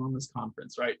some ginormous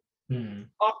conference, right?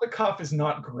 Off the cuff is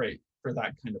not great for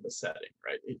that kind of a setting,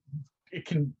 right? It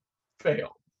can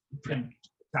fail pretty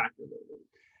spectacularly.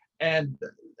 And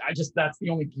that's the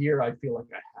only gear I feel like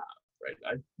I have, right?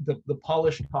 The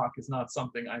polished talk is not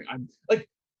something I'm like,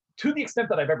 to the extent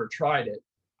that I've ever tried it,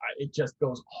 it just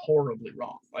goes horribly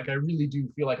wrong. Like I really do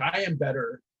feel like I am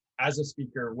better as a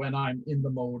speaker when I'm in the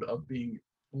mode of being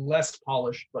less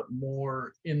polished, but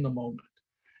more in the moment.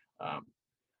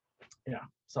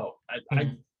 So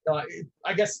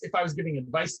I guess if I was giving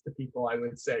advice to people, I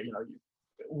would say,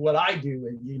 what I do,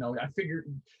 and I figure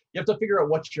you have to figure out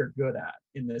what you're good at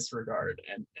in this regard,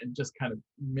 and just kind of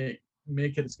make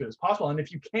it as good as possible. And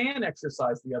if you can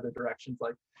exercise the other directions,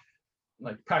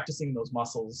 like practicing those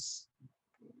muscles,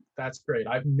 that's great.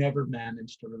 I've never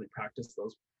managed to really practice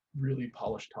those really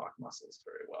polished talk muscles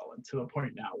very well, and to the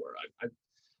point now where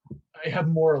I have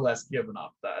more or less given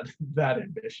up that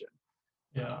ambition.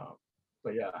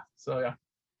 But yeah, so yeah.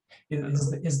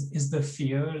 Is the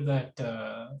fear that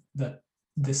that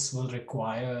this will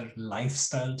require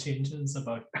lifestyle changes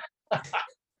about?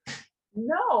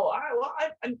 No,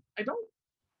 I don't.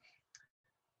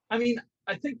 I mean,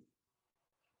 I think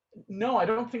no, I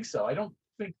don't think so. I don't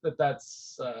think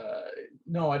that's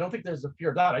no. I don't think there's a fear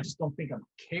of that. I just don't think I'm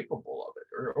capable of it,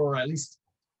 or at least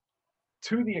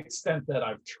to the extent that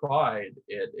I've tried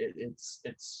it,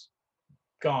 it's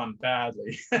gone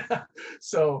badly.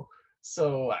 so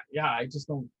yeah, I just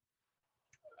don't.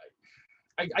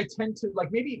 I tend to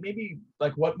like maybe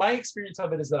like what my experience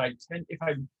of it is that I tend, if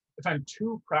I'm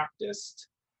too practiced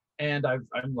and I'm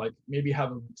like maybe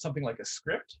have something like a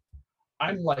script,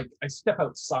 I'm like I step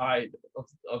outside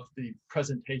of the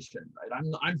presentation, right?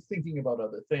 I'm thinking about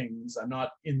other things. I'm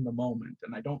not in the moment,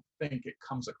 and I don't think it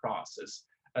comes across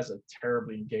as a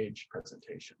terribly engaged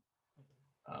presentation.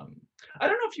 I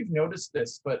don't know if you've noticed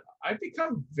this, but I've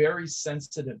become very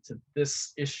sensitive to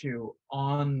this issue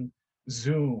on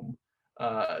Zoom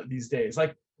these days.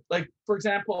 Like for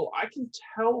example, I can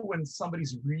tell when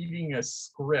somebody's reading a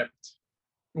script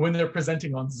when they're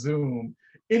presenting on Zoom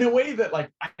in a way that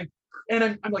like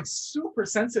I'm like super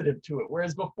sensitive to it.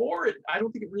 Whereas before, I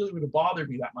don't think it really would have bothered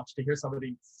me that much to hear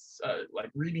somebody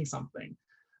like reading something.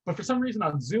 But for some reason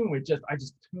on Zoom, I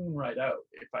just tune right out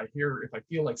if I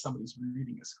feel like somebody's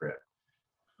reading a script.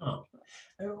 Oh.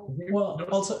 You Well,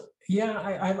 notice- also, yeah,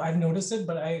 I've noticed it,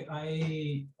 but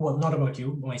well, not about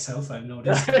you, myself. I've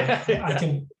noticed.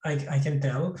 I can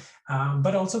tell,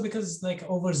 but also because like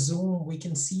over Zoom, we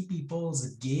can see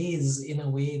people's gaze in a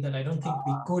way that I don't think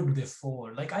we could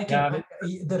before. Like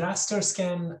the raster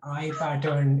scan eye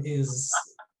pattern is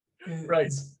right,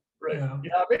 is- right. yeah.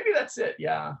 Yeah, maybe that's it.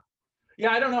 Yeah.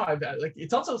 Yeah, I don't know. Like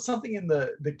it's also something in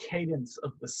the cadence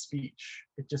of the speech.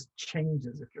 It just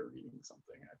changes if you're reading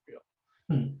something, I feel.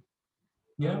 I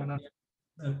Yeah. don't know.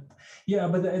 Yeah,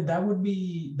 but that would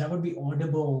be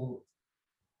audible.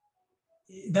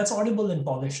 That's audible in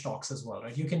polished talks as well,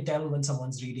 right? You can tell when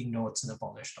someone's reading notes in a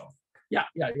polished talk. Yeah,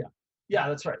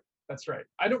 that's right. That's right.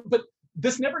 I don't, but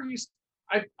this never used,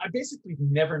 I basically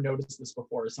never noticed this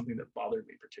before as something that bothered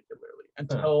me particularly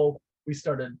until we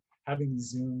started having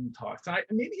Zoom talks. And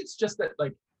maybe it's just that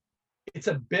like, it's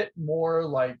a bit more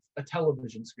like a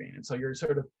television screen. And so you're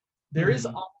sort of, there is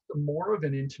almost more of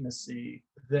an intimacy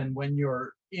than when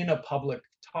you're in a public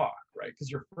talk, right? Because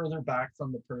you're further back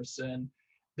from the person.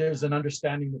 There's an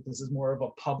understanding that this is more of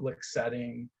a public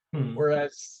setting.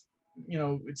 Whereas, you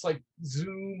know, it's like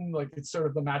Zoom, like it's sort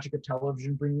of the magic of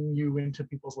television bringing you into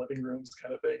people's living rooms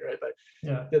kind of thing, right?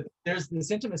 That there's this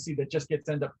intimacy that just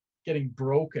end up getting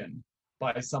broken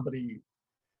by somebody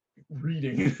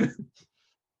reading.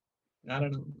 I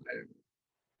don't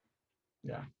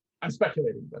know. I'm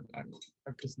speculating, but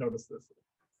I've just noticed this.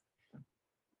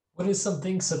 What is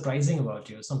something surprising about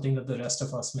you? Something that the rest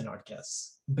of us may not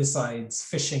guess, besides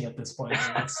fishing at this point?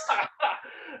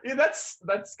 Yeah, that's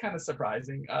kind of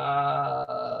surprising.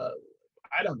 I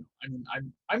don't know. I mean,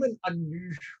 I'm an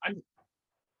unusual.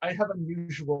 I have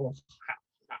unusual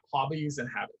hobbies and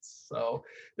habits. So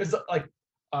there's like,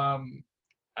 I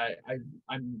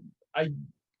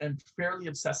am fairly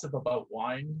obsessive about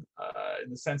wine, in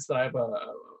the sense that I have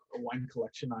a wine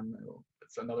collection.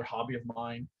 It's another hobby of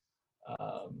mine.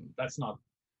 That's not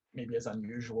maybe as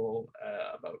unusual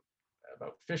about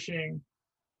fishing.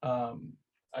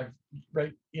 I've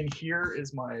right in here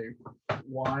is my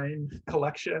wine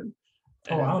collection.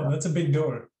 Oh wow, that's a big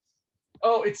door.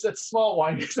 Oh, it's a small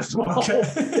wine. It's a small. Okay.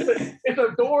 It's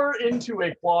a door into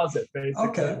a closet, basically.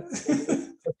 Okay.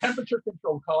 A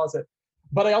temperature-controlled closet.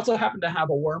 But I also happen to have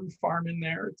a worm farm in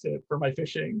there for my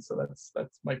fishing, so that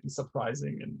might be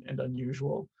surprising and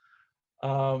unusual.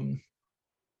 What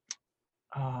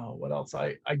else?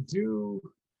 I do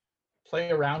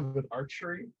play around with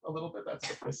archery a little bit. That's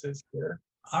what this is here.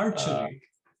 Archery.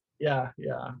 Yeah.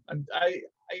 I'm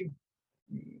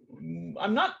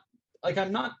not like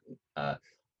I'm not. I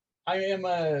am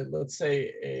let's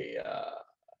say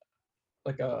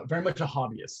like a very much a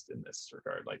hobbyist in this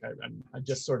regard. Like I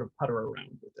just sort of putter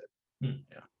around with it.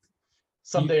 Yeah.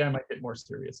 Someday I might get more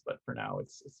serious, but for now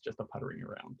it's just a puttering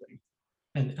around thing.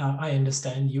 And I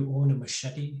understand you own a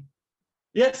machete.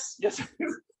 Yes.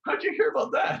 How'd you hear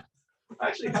about that? I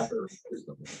actually have to.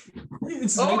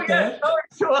 It's right there.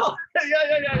 Well,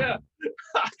 yeah.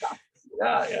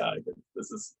 Yeah.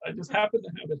 I just happen to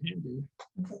have it handy.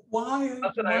 Why?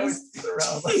 Not that I always put it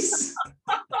around.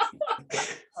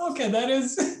 Okay, that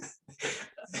is.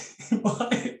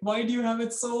 Why do you have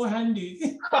it so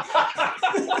handy?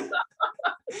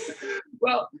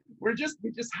 Well, we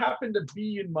just happen to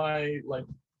be in my, like,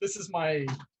 this is my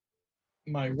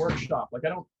workshop. Like, I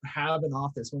don't have an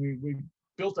office. When we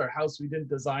built our house, we didn't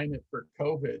design it for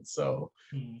COVID. So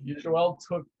Joelle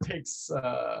takes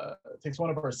one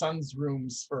of our son's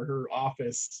rooms for her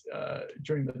office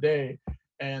during the day,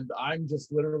 and I'm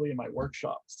just literally in my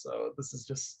workshop. So this is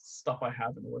just stuff I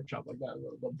have in the workshop like that.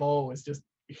 The bow is just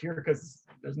here because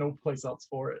there's no place else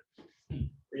for it.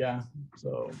 Yeah.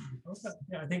 So. Okay.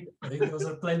 Yeah, I think those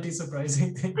are plenty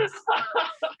surprising things.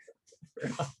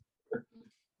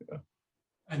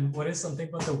 And what is something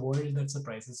about the world that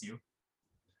surprises you?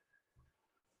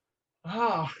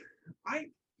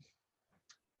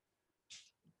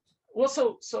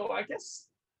 So I guess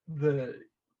the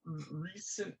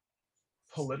recent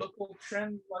political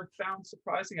trends I found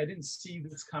surprising. I didn't see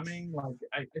this coming. Like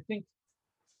I think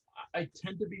I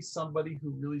tend to be somebody who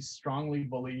really strongly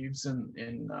believes in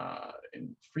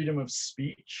freedom of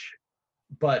speech,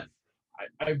 but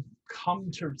I've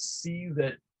come to see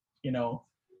that, you know,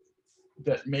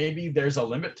 that maybe there's a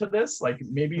limit to this. Like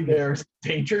maybe there's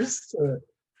dangers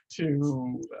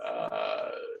to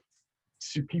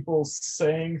people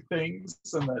saying things,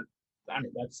 and that, I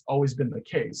mean, that's always been the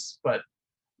case, but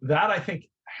that I think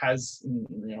has,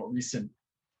 you know, recent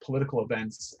political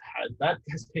events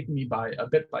has taken me by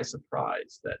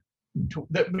surprise, that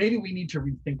maybe we need to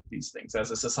rethink these things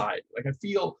as a society. Like I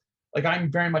feel like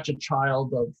I'm very much a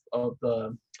child of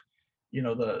the, you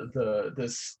know,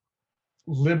 this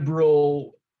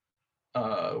liberal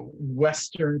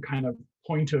Western kind of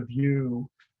point of view,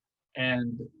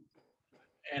 and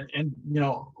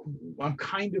I'm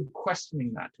kind of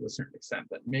questioning that to a certain extent,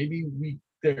 that maybe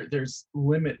there's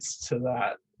limits to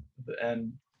that.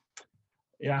 And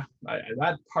yeah,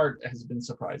 that part has been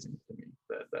surprising to me,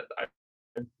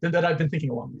 that I've been thinking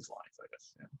along these lines, I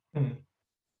guess. Yeah. Hmm.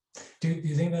 Do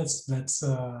you think that's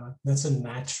a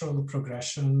natural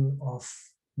progression of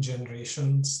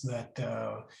generations, that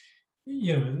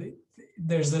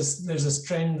there's this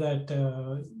trend that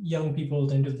young people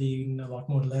tend to lean a lot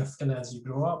more left, and as you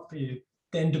grow up, you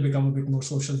tend to become a bit more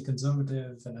socially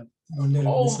conservative, and I wonder if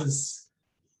this is.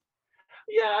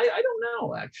 Yeah, I don't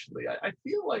know, actually. I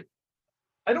feel like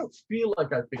I don't feel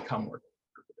like I've become more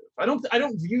conservative. I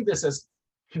don't view this as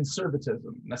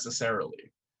conservatism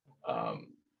necessarily. I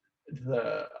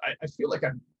feel like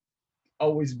I've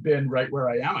always been right where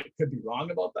I am. I could be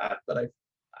wrong about that, but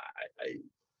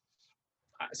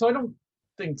so I don't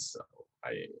think so.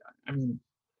 I mean,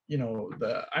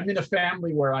 I'm in a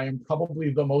family where I am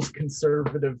probably the most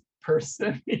conservative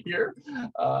person here,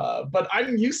 but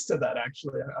I'm used to that,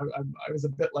 actually. I was a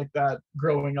bit like that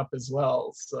growing up as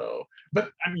well. So,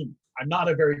 but I mean, I'm not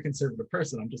a very conservative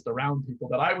person. I'm just around people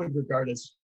that I would regard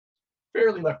as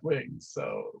fairly left wing,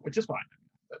 so, which is fine.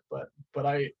 But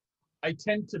I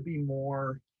tend to be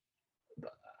more.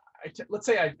 Let's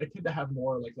say I tend to have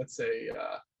more, like, let's say,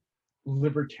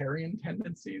 libertarian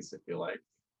tendencies, if you like,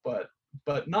 but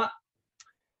not,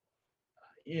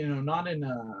 not in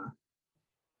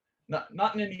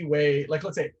any way, like,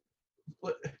 let's say,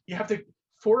 you have to,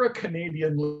 for a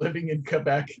Canadian living in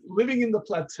Quebec, living in the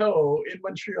plateau, in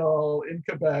Montreal, in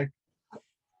Quebec,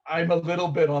 I'm a little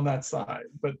bit on that side,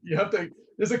 but you have to,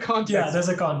 there's a context. Yeah, there's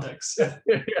a context.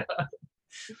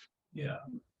 Yeah.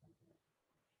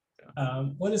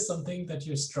 What is something that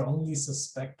you strongly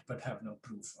suspect but have no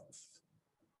proof of?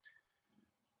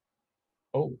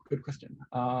 Oh, good question.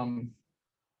 Can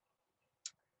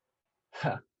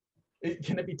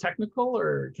it be technical,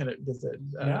 or does it?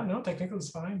 Yeah, no, technical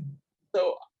is fine.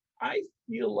 So I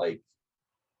feel like,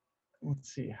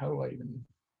 let's see, how do I even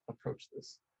approach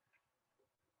this?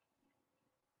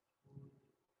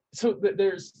 So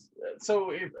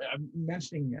I'm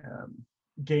mentioning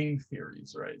game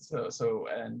theories, right? So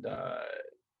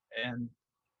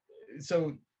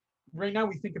right now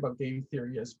we think about game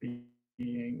theory as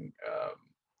being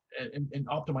an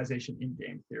optimization in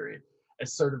game theory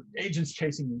as sort of agents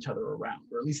chasing each other around,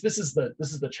 or at least this is the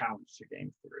challenge to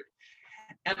game theory.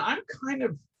 And I'm kind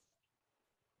of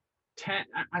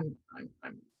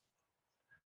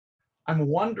I'm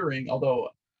wondering, although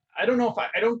I don't know if I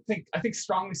think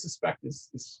strongly suspect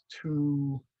is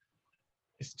too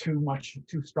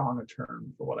strong a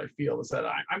term for what I feel, is that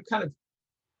I'm kind of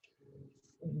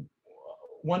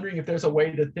wondering if there's a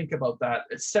way to think about that,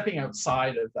 stepping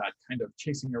outside of that kind of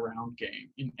chasing around game,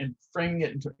 and framing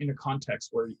it in a context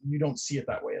where you don't see it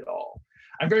that way at all.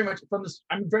 I'm very much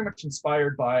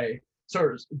inspired by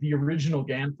sort of the original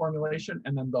GAN formulation,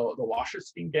 and then the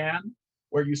Wasserstein GAN,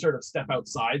 where you sort of step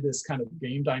outside this kind of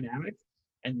game dynamic,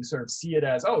 and you sort of see it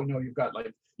as, you've got,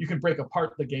 like, you can break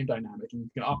apart the game dynamic, and you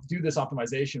can do this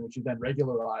optimization, which you then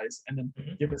regularize, and then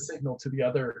give a signal to the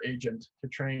other agent to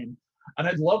train. And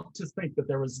I'd love to think that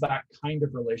there was that kind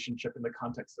of relationship in the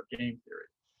context of game theory.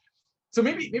 So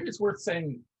maybe it's worth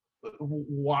saying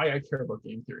why I care about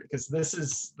game theory, because this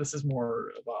is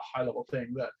more of a high level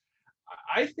thing, that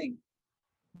I think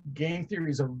game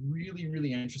theory is a really,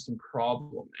 really interesting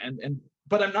problem,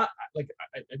 but I'm not, like,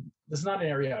 this is not an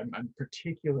area I'm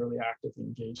particularly actively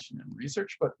engaged in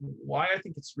research. But why I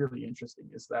think it's really interesting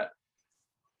is that,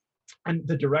 and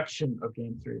the direction of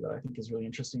game theory that I think is really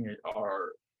interesting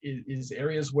is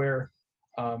areas where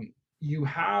you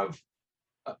have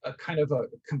a kind of a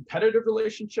competitive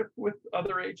relationship with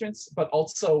other agents, but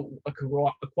also a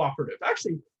cooperative.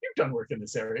 Actually, you've done work in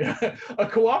this area, a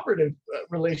cooperative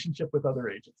relationship with other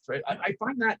agents, right? I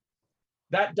find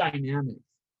that dynamic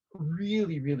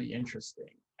really, really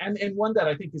interesting, and one that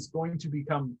I think is going to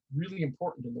become really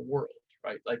important in the world,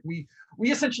 right? Like, we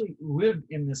essentially live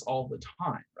in this all the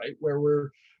time, right?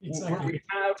 Where Exactly. where we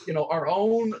have, our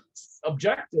own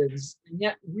objectives, and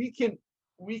yet we can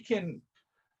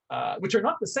which are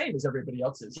not the same as everybody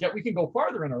else's, yet we can go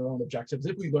farther in our own objectives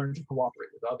if we learn to cooperate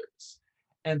with others.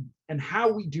 And how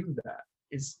we do that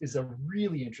is a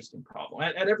really interesting problem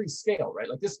at every scale, right?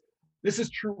 Like, this is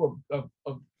true of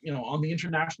on the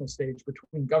international stage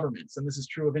between governments, and this is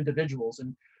true of individuals,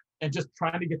 and just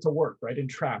trying to get to work, right, in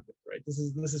traffic, right? This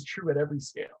is true at every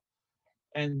scale.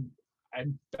 And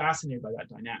I'm fascinated by that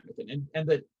dynamic, and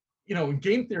that in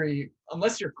game theory,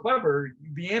 unless you're clever,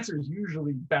 the answer is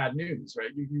usually bad news,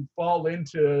 right? You fall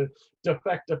into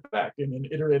defect in an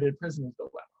iterated prisoner's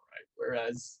dilemma, right?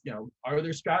 Whereas, are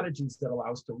there strategies that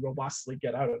allow us to robustly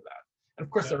get out of that? And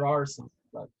of course, there are some,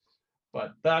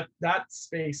 but that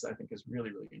space I think is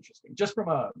really, really interesting. Just from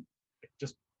a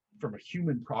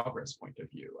human progress point of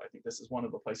view, I think this is one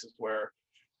of the places where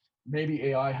maybe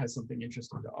AI has something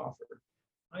interesting to offer.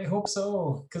 I hope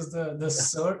so, because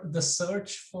the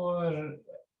search for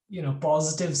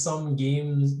positive sum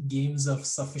games of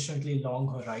sufficiently long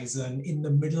horizon in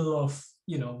the middle of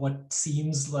what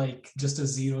seems like just a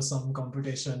zero-sum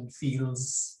competition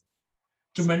feels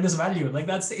tremendous value. Like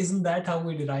isn't that how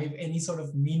we derive any sort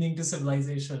of meaning to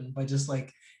civilization, by just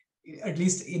like, at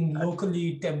least in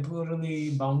locally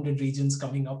temporally bounded regions,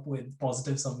 coming up with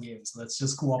positive sum games? Let's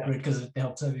just cooperate because it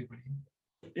helps everybody.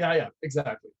 Yeah,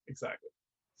 exactly.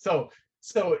 So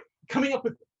coming up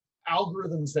with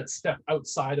algorithms that step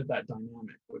outside of that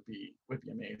dynamic would be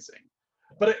amazing.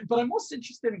 But I'm most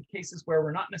interested in cases where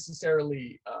we're not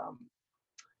necessarily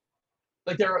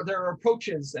like there are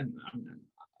approaches, and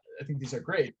I think these are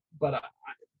great, but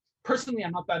personally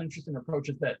I'm not that interested in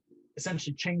approaches that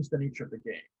essentially change the nature of the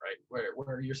game, right?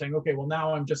 Where you're saying, okay, well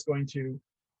now I'm just going to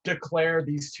declare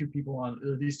these two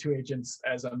two agents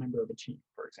as a member of a team,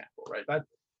 for example, right? That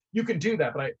you can do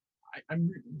that, but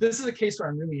this is a case where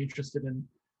I'm really interested in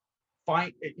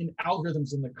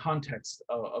algorithms in the context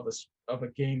of a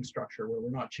game structure where we're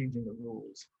not changing the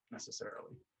rules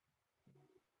necessarily.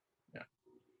 Yeah.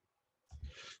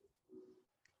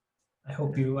 I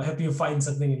hope you find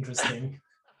something interesting.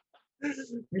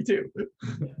 Me too.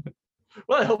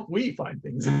 Well, I hope we find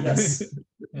things. Yes.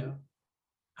 Yeah.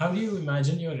 How do you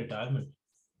imagine your retirement?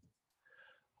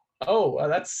 Oh,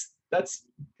 that's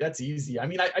easy. I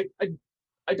mean,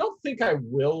 I don't think I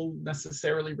will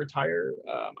necessarily retire.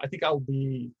 I think I'll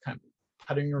be kind of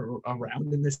putting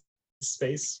around in this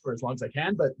space for as long as I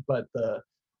can. But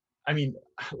I mean,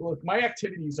 look, my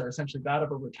activities are essentially that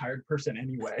of a retired person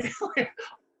anyway.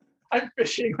 I'm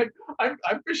fishing, I'm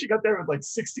fishing out there with like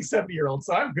 60, 70-year-olds,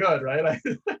 so I'm good, right? I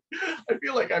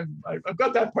feel like I've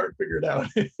got that part figured out.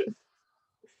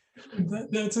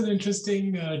 That's an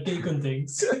interesting take on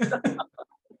things.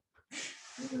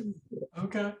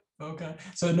 Okay.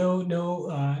 So no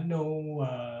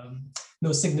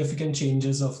significant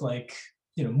changes of like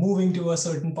moving to a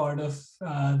certain part of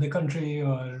the country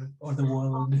or the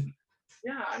world.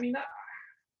 Yeah, I mean,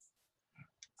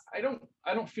 I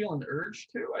don't feel an urge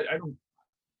to.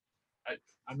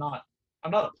 I'm not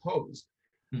opposed.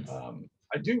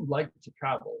 I do like to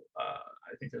travel.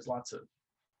 I think there's lots of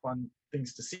fun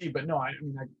things to see, but no, I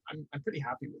mean, I'm pretty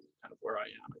happy with kind of where I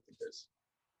am.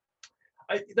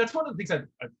 I think that's one of the things I've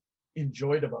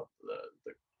enjoyed about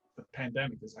the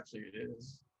pandemic is actually it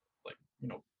is like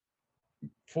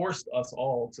forced us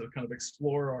all to kind of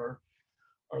explore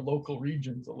our local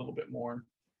regions a little bit more,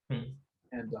 and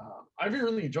I've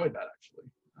really enjoyed that actually.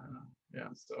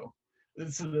 Yeah, so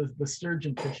this is the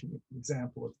sturgeon fishing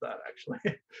example of that actually.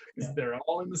 Because they're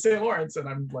all in the St. Lawrence, and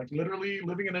I'm like literally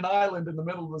living in an island in the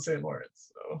middle of the St.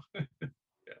 Lawrence. So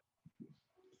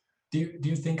Do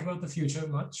you think about the future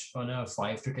much on a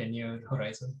 5 to 10 year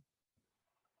horizon?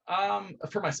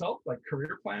 For myself, like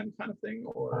career plan kind of thing,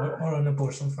 or on a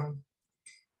personal front?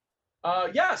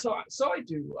 Yeah, so I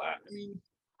do. I mean,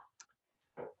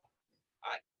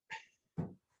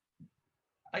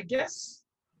 I guess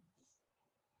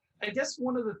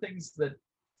one of the things that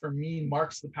for me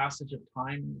marks the passage of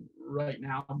time right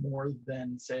now more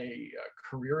than say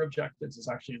career objectives is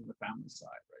actually in the family side,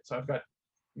 right? So I've got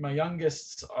my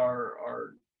youngest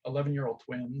are 11-year-old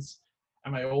twins,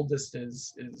 and my oldest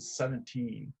is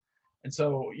 17. And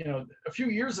so, a few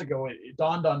years ago, it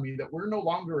dawned on me that we're no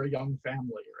longer a young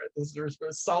family, right? There's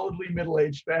a solidly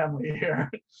middle-aged family here,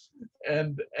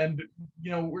 and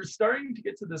we're starting to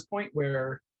get to this point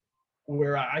where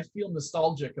I feel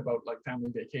nostalgic about like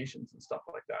family vacations and stuff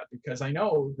like that, because I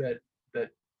know that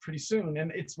pretty soon,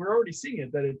 and we're already seeing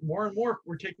it, that more and more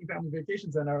we're taking family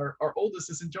vacations, and our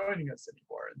oldest isn't joining us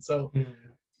anymore, and so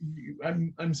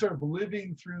I'm sort of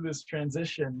living through this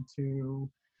transition to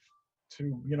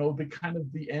the kind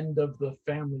of the end of the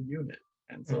family unit,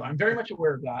 and so I'm very much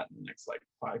aware of that in the next like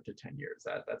 5 to 10 years.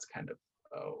 That's kind of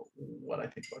what I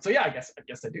think about. So yeah, I guess I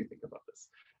do think about this.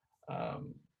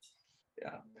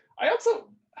 Yeah, I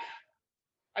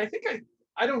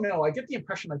don't know. I get the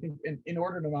impression, I think, in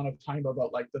inordinate amount of time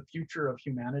about like the future of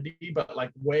humanity, but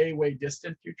like way, way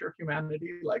distant future of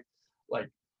humanity. Like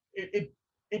it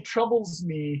troubles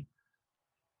me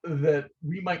that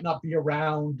we might not be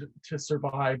around to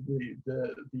survive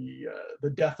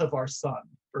the death of our son,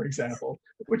 for example,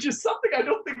 which is something I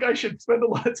don't think I should spend a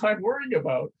lot of time worrying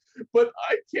about, but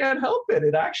I can't help it.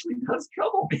 It actually does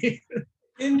trouble me.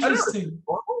 Interesting.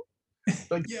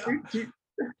 Like, Yeah.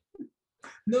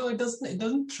 No, it doesn't. It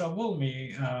doesn't trouble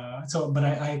me. But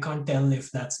I can't tell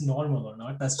if that's normal or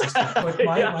not. That's just what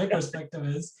my perspective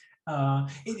is.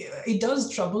 It does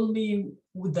trouble me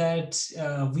that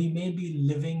we may be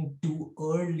living too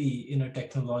early in a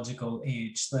technological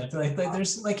age. That like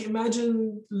there's like,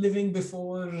 imagine living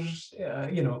before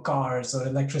cars or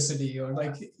electricity, or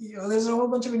like, there's a whole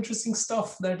bunch of interesting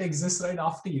stuff that exists right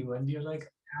after you, and you're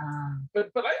like,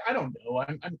 but I don't know.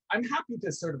 I'm happy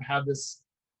to sort of have this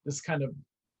kind of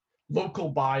local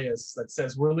bias that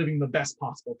says we're living the best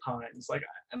possible times. Like,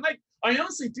 and I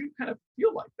honestly do kind of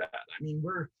feel like that. I mean,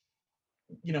 we're,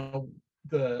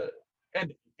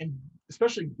 and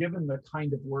especially given the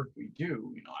kind of work we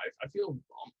do, I feel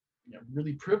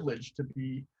really privileged to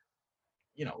be,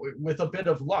 with a bit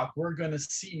of luck, we're going to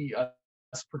see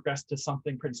us progress to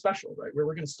something pretty special, right? Where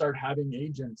we're going to start having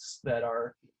agents that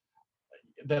are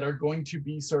going to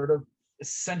be sort of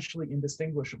essentially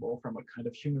indistinguishable from a kind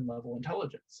of human level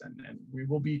intelligence, and we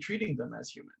will be treating them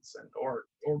as humans, and or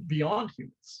beyond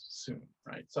humans soon,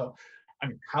 right? So, I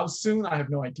mean, how soon, I have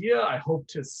no idea. I hope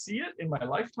to see it in my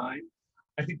lifetime.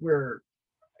 I think we're,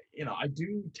 I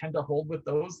do tend to hold with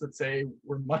those that say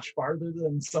we're much farther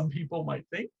than some people might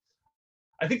think.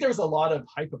 I think there was a lot of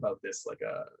hype about this like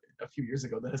a few years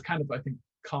ago that has kind of, I think,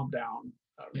 calmed down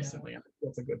recently, and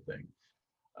that's a good thing.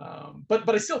 But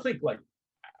I still think, like,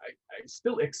 I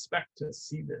still expect to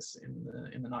see this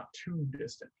in the not too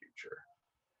distant future,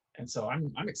 and so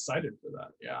I'm excited for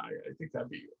that. Yeah, I think that'd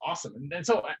be awesome. And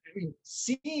so, I mean,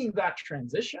 seeing that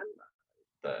transition,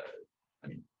 I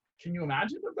mean, can you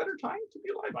imagine a better time to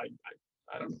be alive?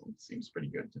 I don't know. It seems pretty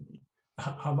good to me.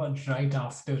 How about right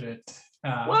after it?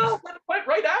 Well,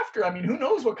 right after, I mean, who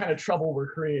knows what kind of trouble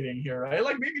we're creating here, right?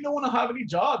 Like, maybe no one will have any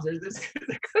jobs. There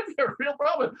could be a real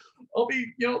problem. I'll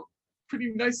be,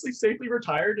 pretty nicely, safely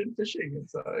retired and fishing. And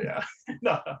so, yeah.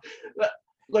 No,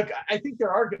 look, I think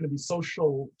there are going to be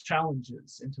social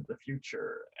challenges into the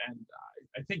future. And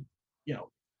I think,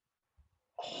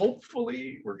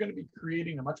 hopefully we're going to be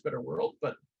creating a much better world,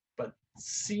 but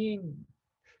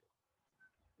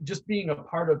just being a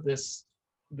part of this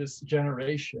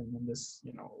generation, and this,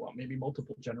 well, maybe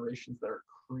multiple generations that are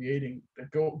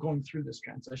going through this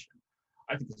transition,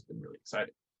 I think it's been really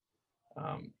exciting.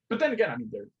 But then again, I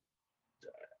mean,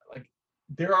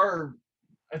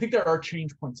 I think there are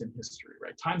change points in history,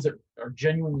 right? Times that are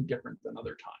genuinely different than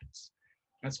other times.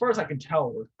 And as far as I can tell,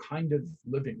 we're kind of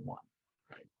living one,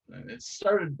 right? And it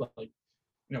started like,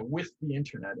 with the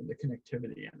internet and the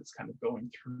connectivity, and it's kind of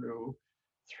going through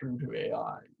to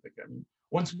AI. Like, I mean,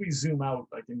 once we zoom out,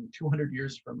 like in 200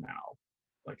 years from now,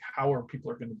 like, how are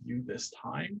people going to view this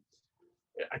time?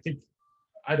 I think,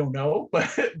 I don't know,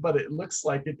 but it looks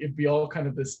like it'd be all kind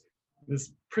of this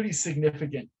pretty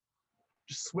significant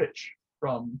switch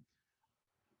from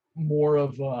more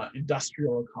of an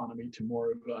industrial economy to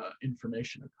more of an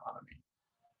information economy,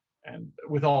 and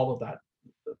with all of that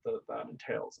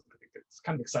entails, I think it's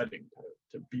kind of exciting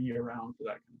to be around for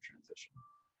that kind of transition.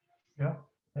 Yeah.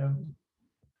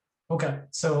 Okay,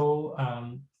 so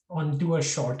on to a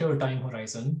shorter time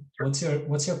horizon.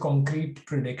 What's your concrete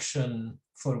prediction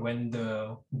for when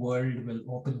the world will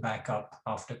open back up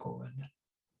after COVID?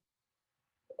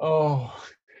 Oh,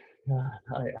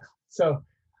 so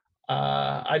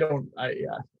I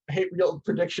hate real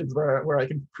predictions where I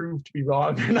can prove to be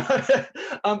wrong or not.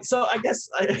 So I guess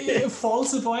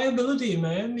false viability,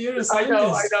 man. You're a scientist.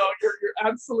 I know. You're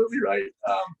absolutely right.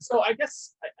 So I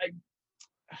guess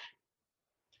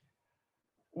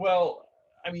well,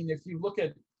 I mean, if you look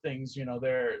at things,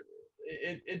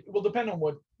 it will depend on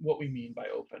what we mean by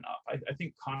open up. I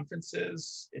think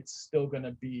conferences, it's still going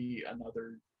to be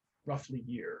another roughly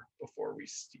year before we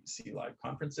see live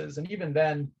conferences, and even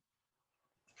then,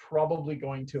 probably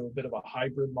going to a bit of a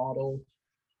hybrid model.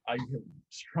 I have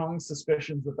strong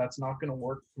suspicions that that's not going to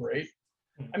work great.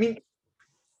 I mean,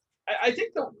 I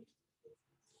think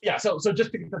so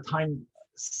just to get the time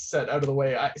set out of the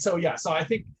way, so I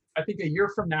think a year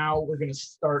from now we're going to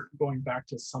start going back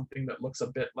to something that looks a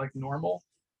bit like normal,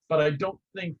 but I don't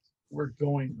think we're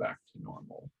going back to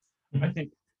normal. Mm-hmm. I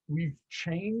think we've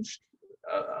changed.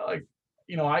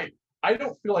 I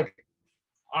don't feel like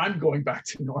I'm going back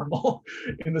to normal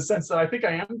in the sense that I think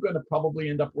I am going to probably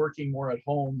end up working more at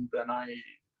home than I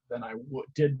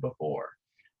did before,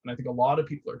 and I think a lot of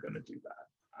people are going to do that.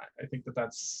 I think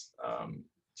that's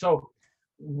so.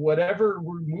 Whatever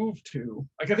we move to,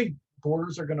 like, I think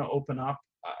borders are going to open up.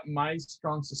 My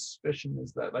strong suspicion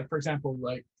is that, like, for example,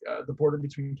 like the border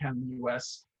between Canada and the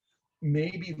US,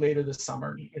 maybe later this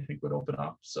summer, I think would open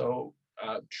up. So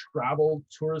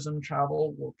tourism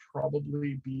travel will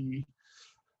probably be,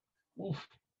 oof,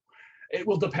 it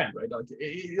will depend, right? Like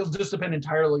it'll just depend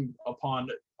entirely upon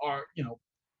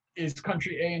is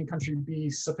country A and country B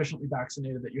sufficiently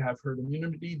vaccinated that you have herd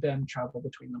immunity, then travel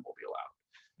between them will be allowed.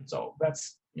 So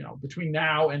that's, between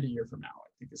now and a year from now, I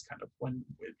think is kind of when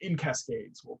in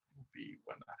cascades will be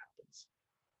when that happens.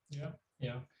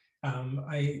 Yeah.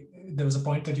 There was a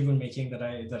point that you were making that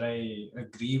I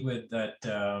agree with, that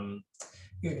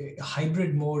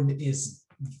hybrid mode is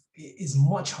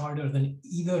much harder than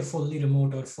either fully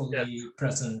remote or fully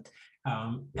present.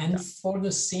 And for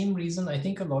the same reason, I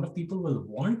think a lot of people will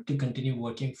want to continue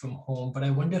working from home, but I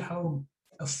wonder how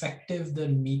effective their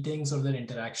meetings or their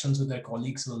interactions with their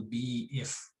colleagues will be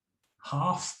if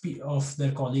half of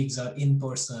their colleagues are in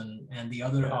person and the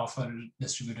other half are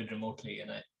distributed remotely.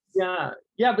 And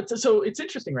but so it's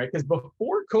interesting, right? Because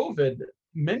before COVID,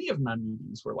 many of my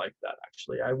meetings were like that.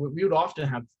 Actually, we would often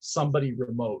have somebody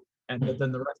remote, and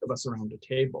then the rest of us around a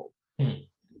table.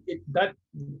 That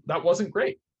wasn't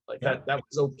great. Like that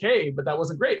was okay, but that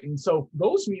wasn't great. And so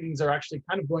those meetings are actually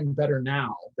kind of going better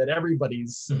now that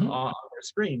everybody's on their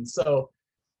screen. So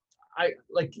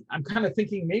I'm kind of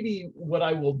thinking maybe what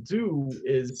I will do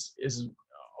is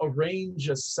arrange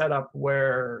a setup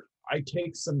where I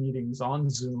take some meetings on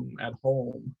Zoom at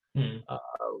home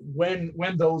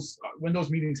when those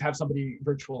meetings have somebody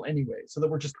virtual anyway, so that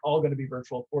we're just all going to be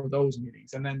virtual for those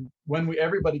meetings. And then when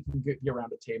everybody can be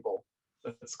around a table,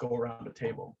 let's go around a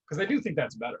table, because I do think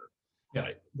that's better.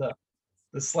 Right?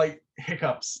 The slight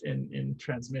hiccups in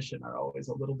transmission are always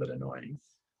a little bit annoying.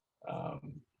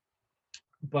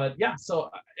 But yeah, so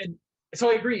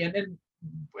I agree. And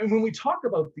when we talk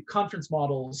about the conference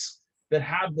models that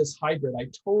have this hybrid, I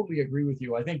totally agree with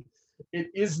you. I think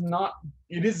it is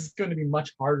going to be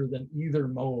much harder than either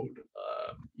mode,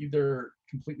 either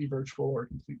completely virtual or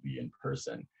completely in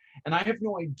person. And I have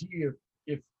no idea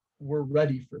if we're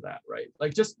ready for that, right?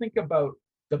 Like, just think about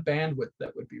the bandwidth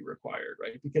that would be required,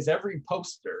 right? Because every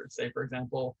poster, say for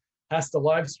example, has to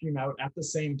live stream out at the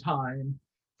same time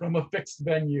from a fixed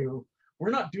venue.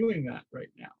 We're not doing that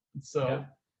right now. So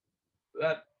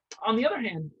that, on the other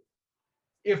hand,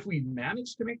 if we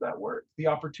manage to make that work, the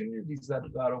opportunities that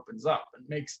opens up and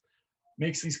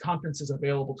makes these conferences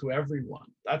available to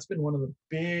everyone. That's been one of the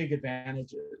big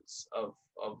advantages of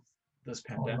this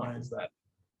pandemic, is that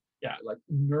like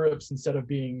NeurIPS, instead of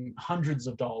being hundreds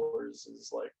of dollars,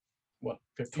 is like what,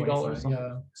 $50,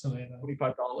 something like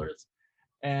that. $25,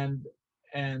 and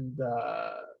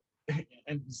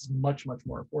it's much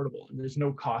more affordable, and there's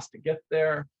no cost to get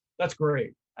there. That's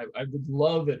great. I would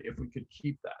love it if we could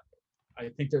keep that. I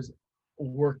think there's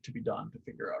work to be done to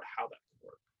figure out how that could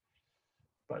work,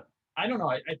 but I don't know.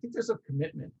 I think there's a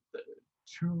commitment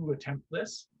to attempt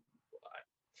this.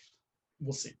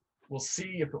 We'll see. We'll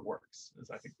see if it works, is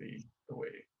I think the way.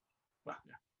 Well,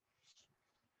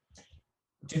 yeah.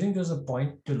 Do you think there's a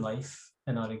point to life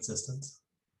and our existence?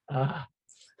 No,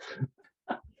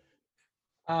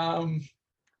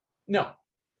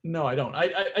 I don't.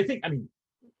 I think,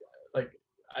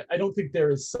 I don't think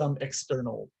there is some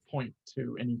external point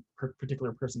to any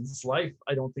particular person's life.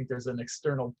 I don't think there's an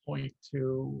external point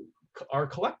to our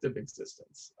collective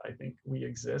existence. I think we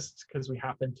exist because we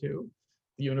happen to.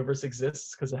 The universe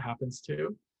exists because it happens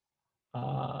to.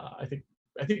 I think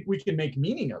we can make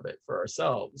meaning of it for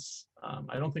ourselves.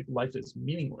 I don't think life is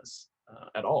meaningless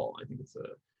at all. I think it's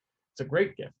a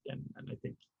great gift, and I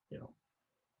think you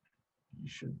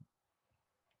should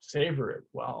savor it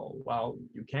while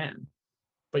you can.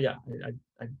 But yeah,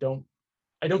 I don't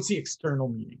see external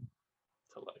meaning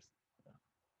to life.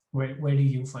 Where do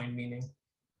you find meaning?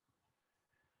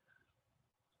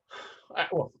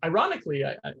 Well, ironically,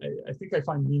 I think I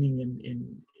find meaning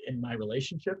in my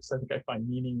relationships. I think I find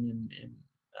meaning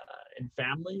in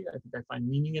family. I think I find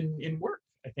meaning in work.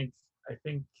 I think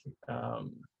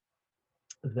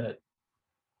that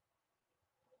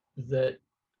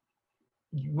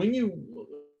when you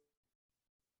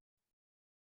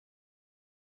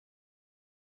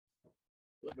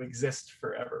exist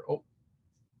forever. Oh,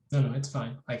 no, it's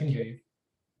fine. I can hear you.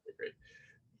 Great.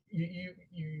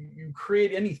 You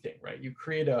create anything, right? You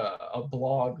create a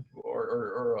blog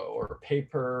or a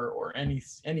paper or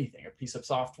anything, a piece of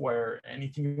software,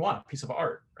 anything you want, a piece of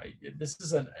art, right? This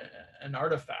is an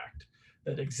artifact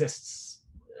that exists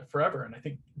forever, and I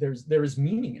think there is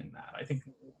meaning in that. I think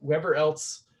whoever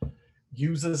else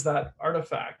uses that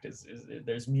artifact is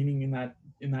there's meaning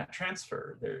in that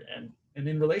transfer there, and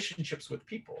in relationships with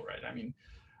people, right? I mean,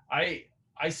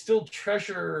 I still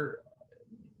treasure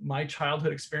my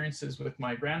childhood experiences with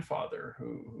my grandfather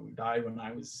who died when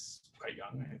I was quite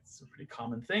young. It's a pretty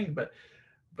common thing, but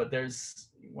there's,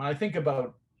 when I think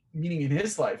about meaning in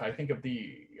his life, I think of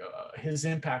the his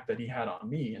impact that he had on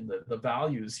me and the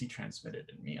values he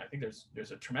transmitted in me. I think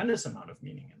there's a tremendous amount of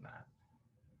meaning in that.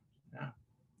 Yeah,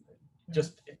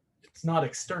 just it's not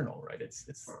external, right? It's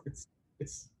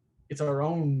our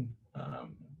own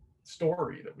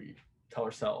story that we tell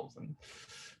ourselves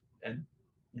and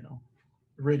you know,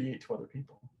 radiate to other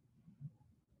people.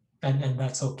 And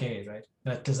that's okay, right?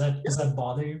 Does that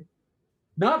bother you?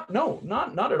 Not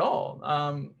at all.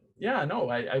 Yeah, no,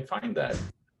 I find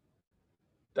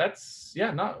that's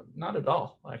not at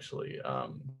all, actually.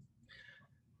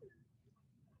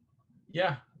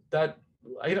 Yeah, that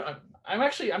I'm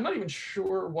not even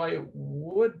sure why it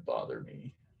would bother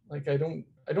me. Like I don't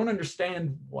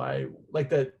understand why, like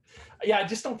that. Yeah, I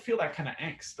just don't feel that kind of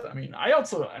angst. I mean, I don't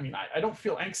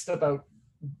feel angst about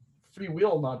free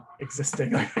will not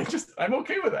existing. Like I'm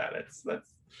okay with that.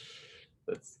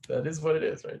 That is what it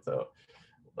is, right? So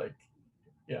like,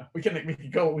 yeah, we can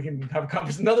have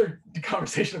another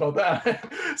conversation about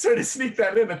that. Sorry to sneak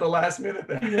that in at the last minute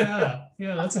there.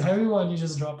 Yeah, that's a heavy one you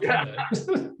just dropped in there.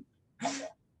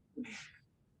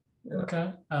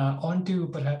 Okay, on to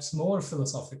perhaps more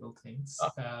philosophical things.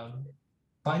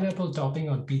 Pineapple topping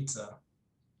on pizza,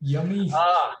 yummy.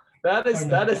 That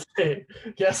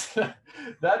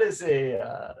is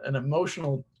an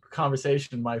emotional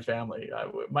conversation in my family.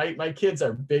 My kids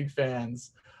are big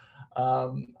fans.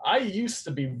 I used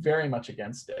to be very much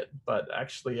against it, but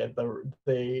actually at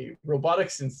the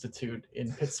Robotics Institute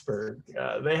in Pittsburgh,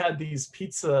 they had these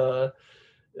pizza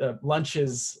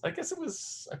lunches. I guess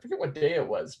I forget what day it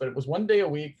was, but it was one day a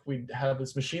week. We'd have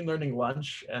this machine learning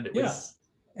lunch, and it was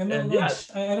ML lunch.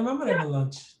 I remember ML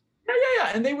lunch.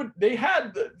 Yeah, and they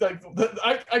had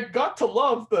I got to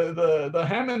love the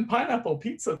ham and pineapple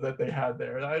pizza that they had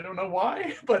there. I don't know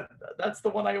why, but that's the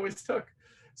one I always took.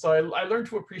 So I learned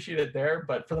to appreciate it there,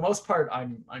 but for the most part,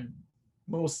 I'm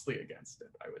mostly against it,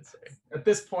 I would say. At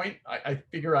this point, I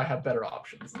figure I have better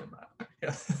options than that.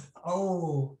 Yeah.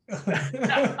 Oh.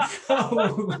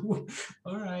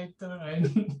 All right.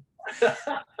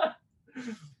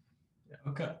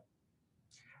 Okay.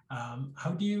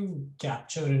 How do you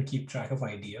capture and keep track of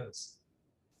ideas?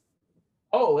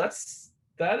 Oh,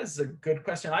 that is a good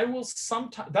question.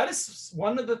 That is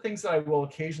one of the things that I will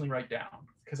occasionally write down,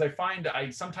 because I find I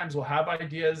sometimes will have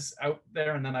ideas out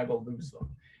there and then I will lose them.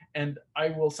 And I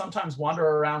will sometimes wander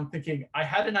around thinking I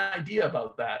had an idea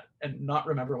about that and not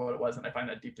remember what it was. And I find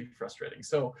that deeply frustrating.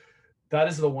 So that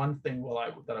is the one thing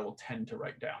that I will tend to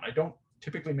write down. I don't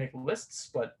typically make lists,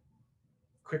 but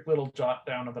quick little jot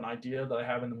down of an idea that I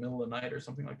have in the middle of the night or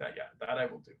something like that. Yeah, that I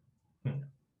will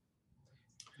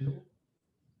do.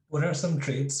 What are some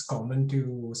traits common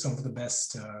to some of the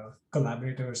best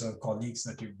collaborators or colleagues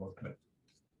that you've worked with?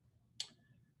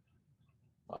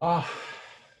 I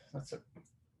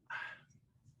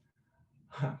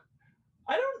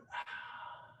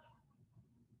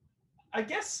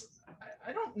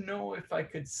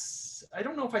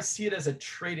don't know if I see it as a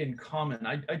trait in common.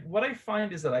 What I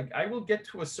find is that I will get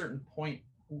to a certain point,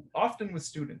 often with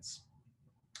students.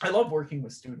 I love working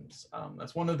with students.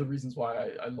 That's one of the reasons why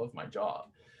I love my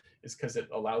job, is because it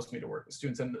allows me to work with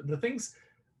students. And the things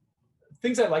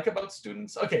I like about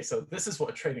students, okay, so this is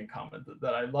what a trait in common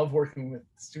that I love working with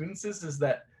students is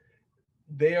that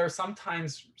they are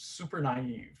sometimes super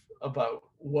naive about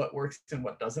what works and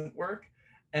what doesn't work.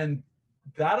 And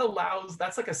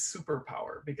that's like a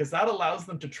superpower, because that allows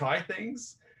them to try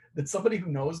things that somebody who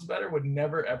knows better would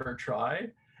never, ever try.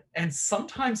 And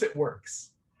sometimes it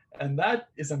works. And that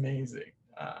is amazing.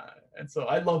 And so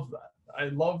I love that. I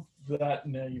love that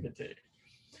naivety.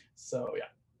 So yeah,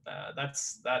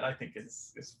 that I think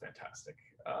is fantastic.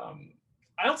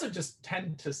 I also just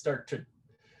tend to start to,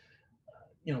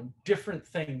 different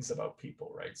things about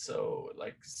people, right? So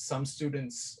like some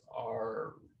students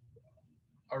are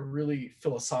really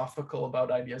philosophical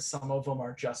about ideas. Some of them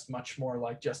are just much more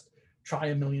like just try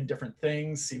a million different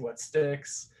things, see what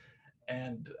sticks.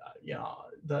 And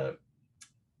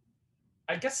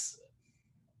I guess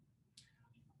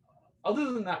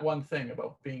other than that one thing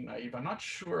about being naive, I'm not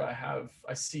sure I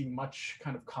see much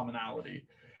kind of commonality.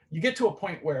 You get to a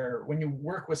point where when you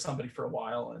work with somebody for a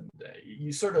while and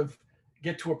you sort of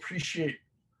get to appreciate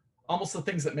almost the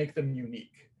things that make them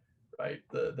unique, right?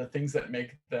 The things that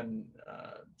make them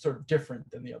sort of different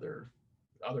than the other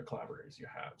collaborators you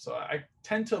have. So I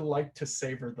tend to like to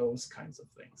savor those kinds of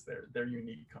things, their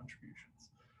unique contributions.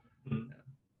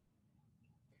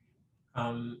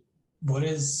 Mm-hmm. what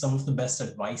is some of the best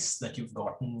advice that you've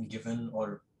gotten, given,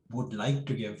 or would like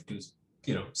to give to,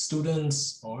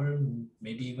 students, or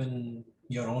maybe even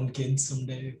your own kids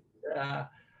someday? Yeah.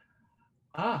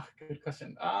 Good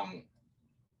question.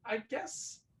 I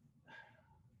guess,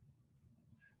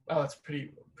 well, it's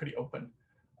pretty open.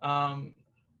 Well,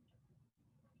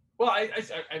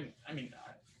 I mean,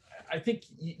 I think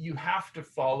you have to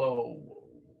follow,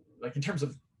 like in terms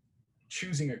of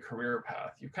choosing a career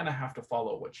path, you kind of have to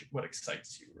follow what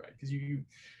excites you, right? Because you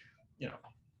know,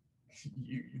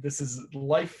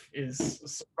 life is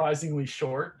surprisingly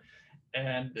short,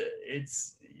 and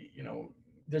it's,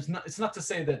 it's not to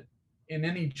say that in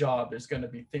any job there's going to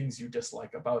be things you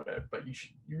dislike about it, but you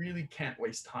really can't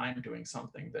waste time doing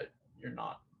something that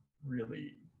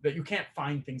that you can't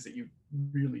find things that you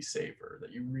really savor,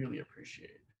 that you really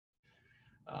appreciate.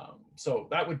 So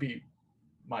that would be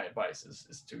my advice,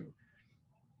 is to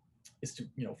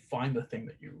find the thing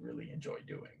that you really enjoy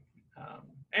doing.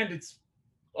 And it's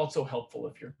also helpful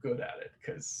if you're good at it,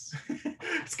 because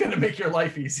it's going to make your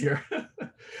life easier.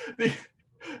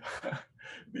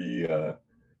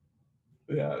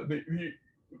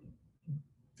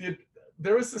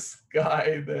 There was this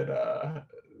guy that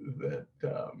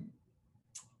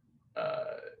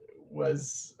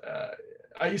was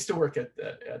I used to work at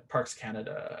Parks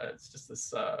Canada. It's just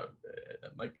this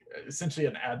like essentially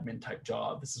an admin type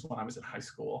job. This is when I was in high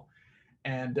school,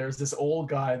 and there's this old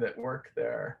guy that worked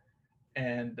there,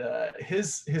 and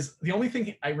the only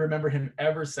thing I remember him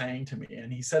ever saying to me,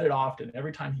 and he said it often,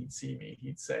 every time he'd see me,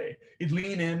 he'd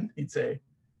lean in, he'd say,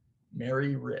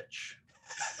 "Marry rich."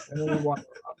 And then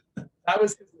that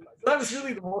was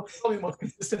really probably the most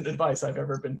consistent advice I've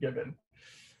ever been given.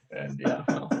 And yeah,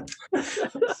 well.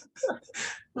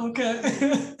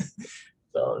 Okay.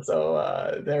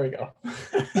 So there we go.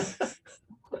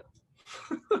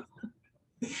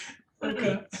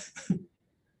 Okay.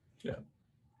 Yeah.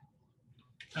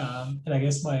 And I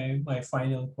guess my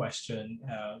final question: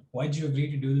 why did you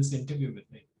agree to do this interview with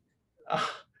me?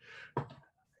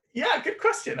 Yeah, good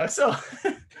question. So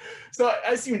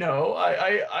as you know,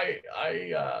 I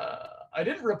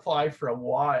didn't reply for a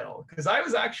while, because I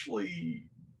was actually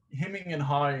hemming and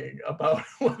hawing about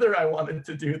whether I wanted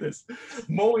to do this,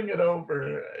 mulling it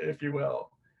over, if you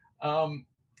will.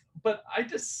 But I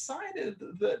decided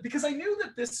that, because I knew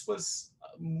that this was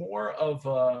more of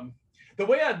the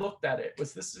way I looked at it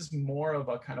was, this is more of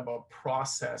a kind of a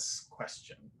process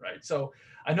question, right? So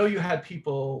I know you had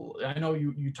people, I know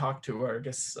you talked to, or I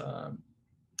guess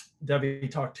Debbie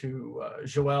talked to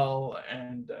Joel,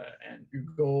 and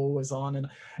Hugo was on,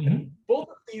 and both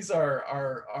of these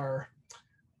are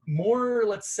more,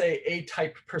 let's say,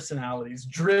 A-type personalities,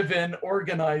 driven,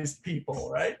 organized people,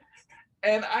 right?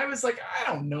 And I was like, I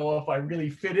don't know if I really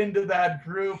fit into that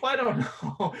group. I don't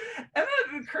know. And then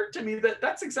it occurred to me that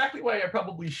that's exactly why I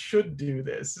probably should do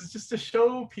this, is just to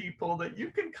show people that you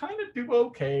can kind of do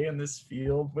okay in this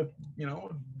field with,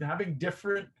 having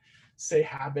different, say,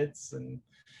 habits and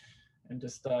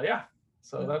just, yeah.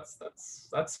 So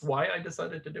that's why I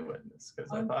decided to do it,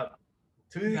 because I thought,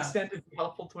 to the extent it's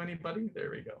helpful to anybody, there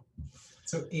we go.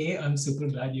 So A, I'm super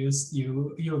glad you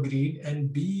agreed,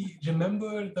 and B,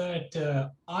 remember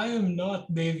that I am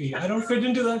not Devi. I don't fit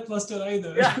into that cluster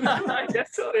either. Yeah, I guess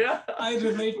so. Yeah, I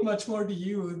relate much more to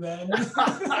you than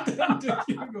to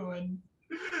Hugo.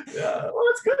 Yeah, well,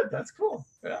 that's good. That's cool.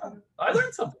 Yeah, I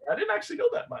learned something. I didn't actually know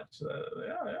that much.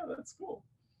 Yeah, that's cool.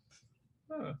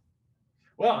 Huh.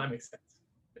 Well, that makes sense.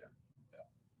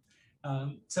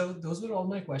 So those were all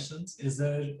my questions. Is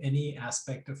there any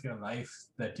aspect of your life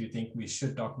that you think we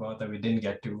should talk about that we didn't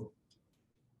get to?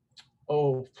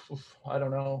 Oh, I don't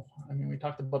know. I mean, we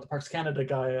talked about the Parks Canada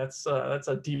guy. That's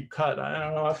a deep cut. I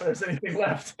don't know if there's anything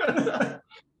left.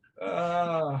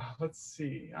 Let's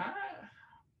see. I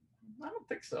don't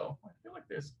think so. I feel like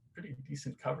there's pretty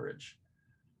decent coverage.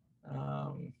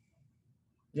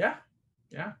 Yeah.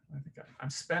 I think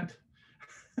I'm spent.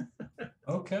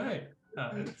 Okay.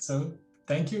 So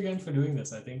thank you again for doing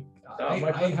this. I think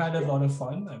I had a lot of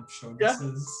fun. I'm sure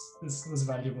this was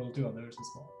valuable to others as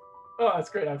well. Oh, that's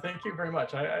great. Thank you very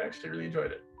much. I actually really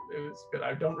enjoyed it. It was good.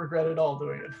 I don't regret at all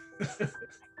doing it.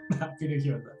 Happy to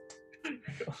hear that.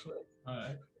 All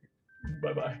right.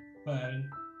 Bye-bye. Bye.